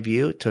shift my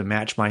view to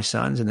match my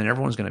sons? And then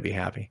everyone's going to be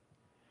happy.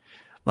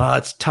 Well,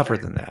 it's tougher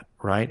than that,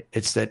 right?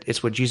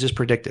 It's what Jesus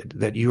predicted,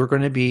 that you are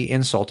going to be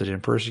insulted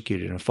and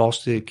persecuted and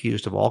falsely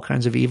accused of all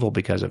kinds of evil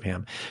because of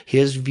him.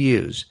 His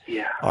views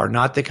are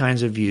not the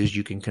kinds of views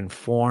you can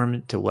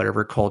conform to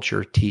whatever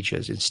culture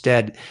teaches.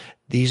 Instead,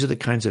 these are the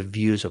kinds of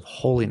views of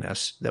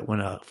holiness that when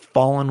a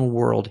fallen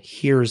world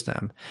hears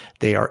them,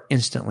 they are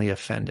instantly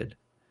offended.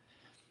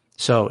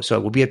 So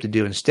what we have to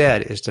do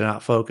instead is to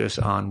not focus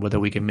on whether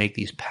we can make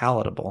these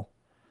palatable,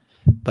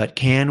 but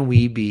can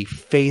we be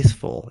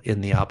faithful in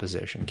the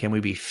opposition? Can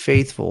we be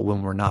faithful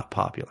when we're not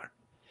popular?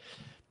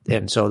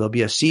 And so there'll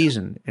be a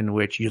season in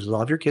which you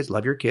love your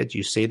kids,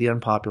 you say the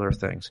unpopular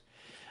things.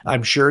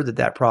 I'm sure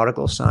that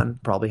prodigal son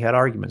probably had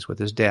arguments with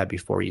his dad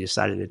before he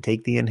decided to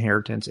take the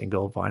inheritance and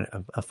go find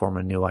form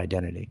a new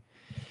identity.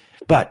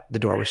 But the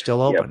door was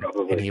still open,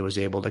 and he was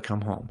able to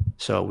come home.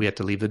 So we have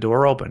to leave the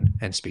door open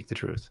and speak the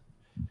truth.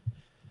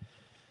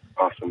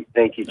 Awesome.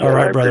 Thank you, Joe. All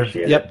right, brother.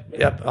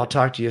 Yep. I'll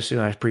talk to you soon.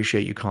 I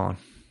appreciate you calling.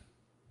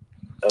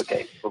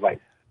 Okay. Bye-bye.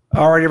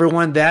 All right,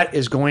 everyone. We're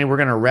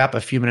going to wrap a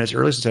few minutes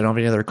early since I don't have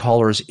any other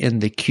callers in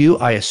the queue.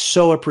 I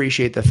so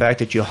appreciate the fact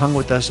that you hung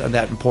with us on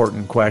that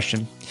important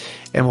question.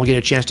 And we'll get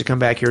a chance to come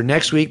back here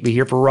next week. Be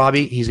here for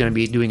Robbie. He's going to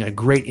be doing a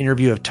great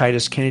interview of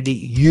Titus Kennedy.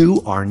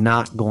 You are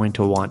not going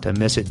to want to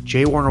miss it.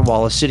 Jay Warner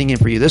Wallace sitting in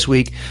for you this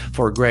week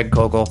for Greg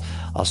Kokel.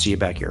 I'll see you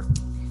back here.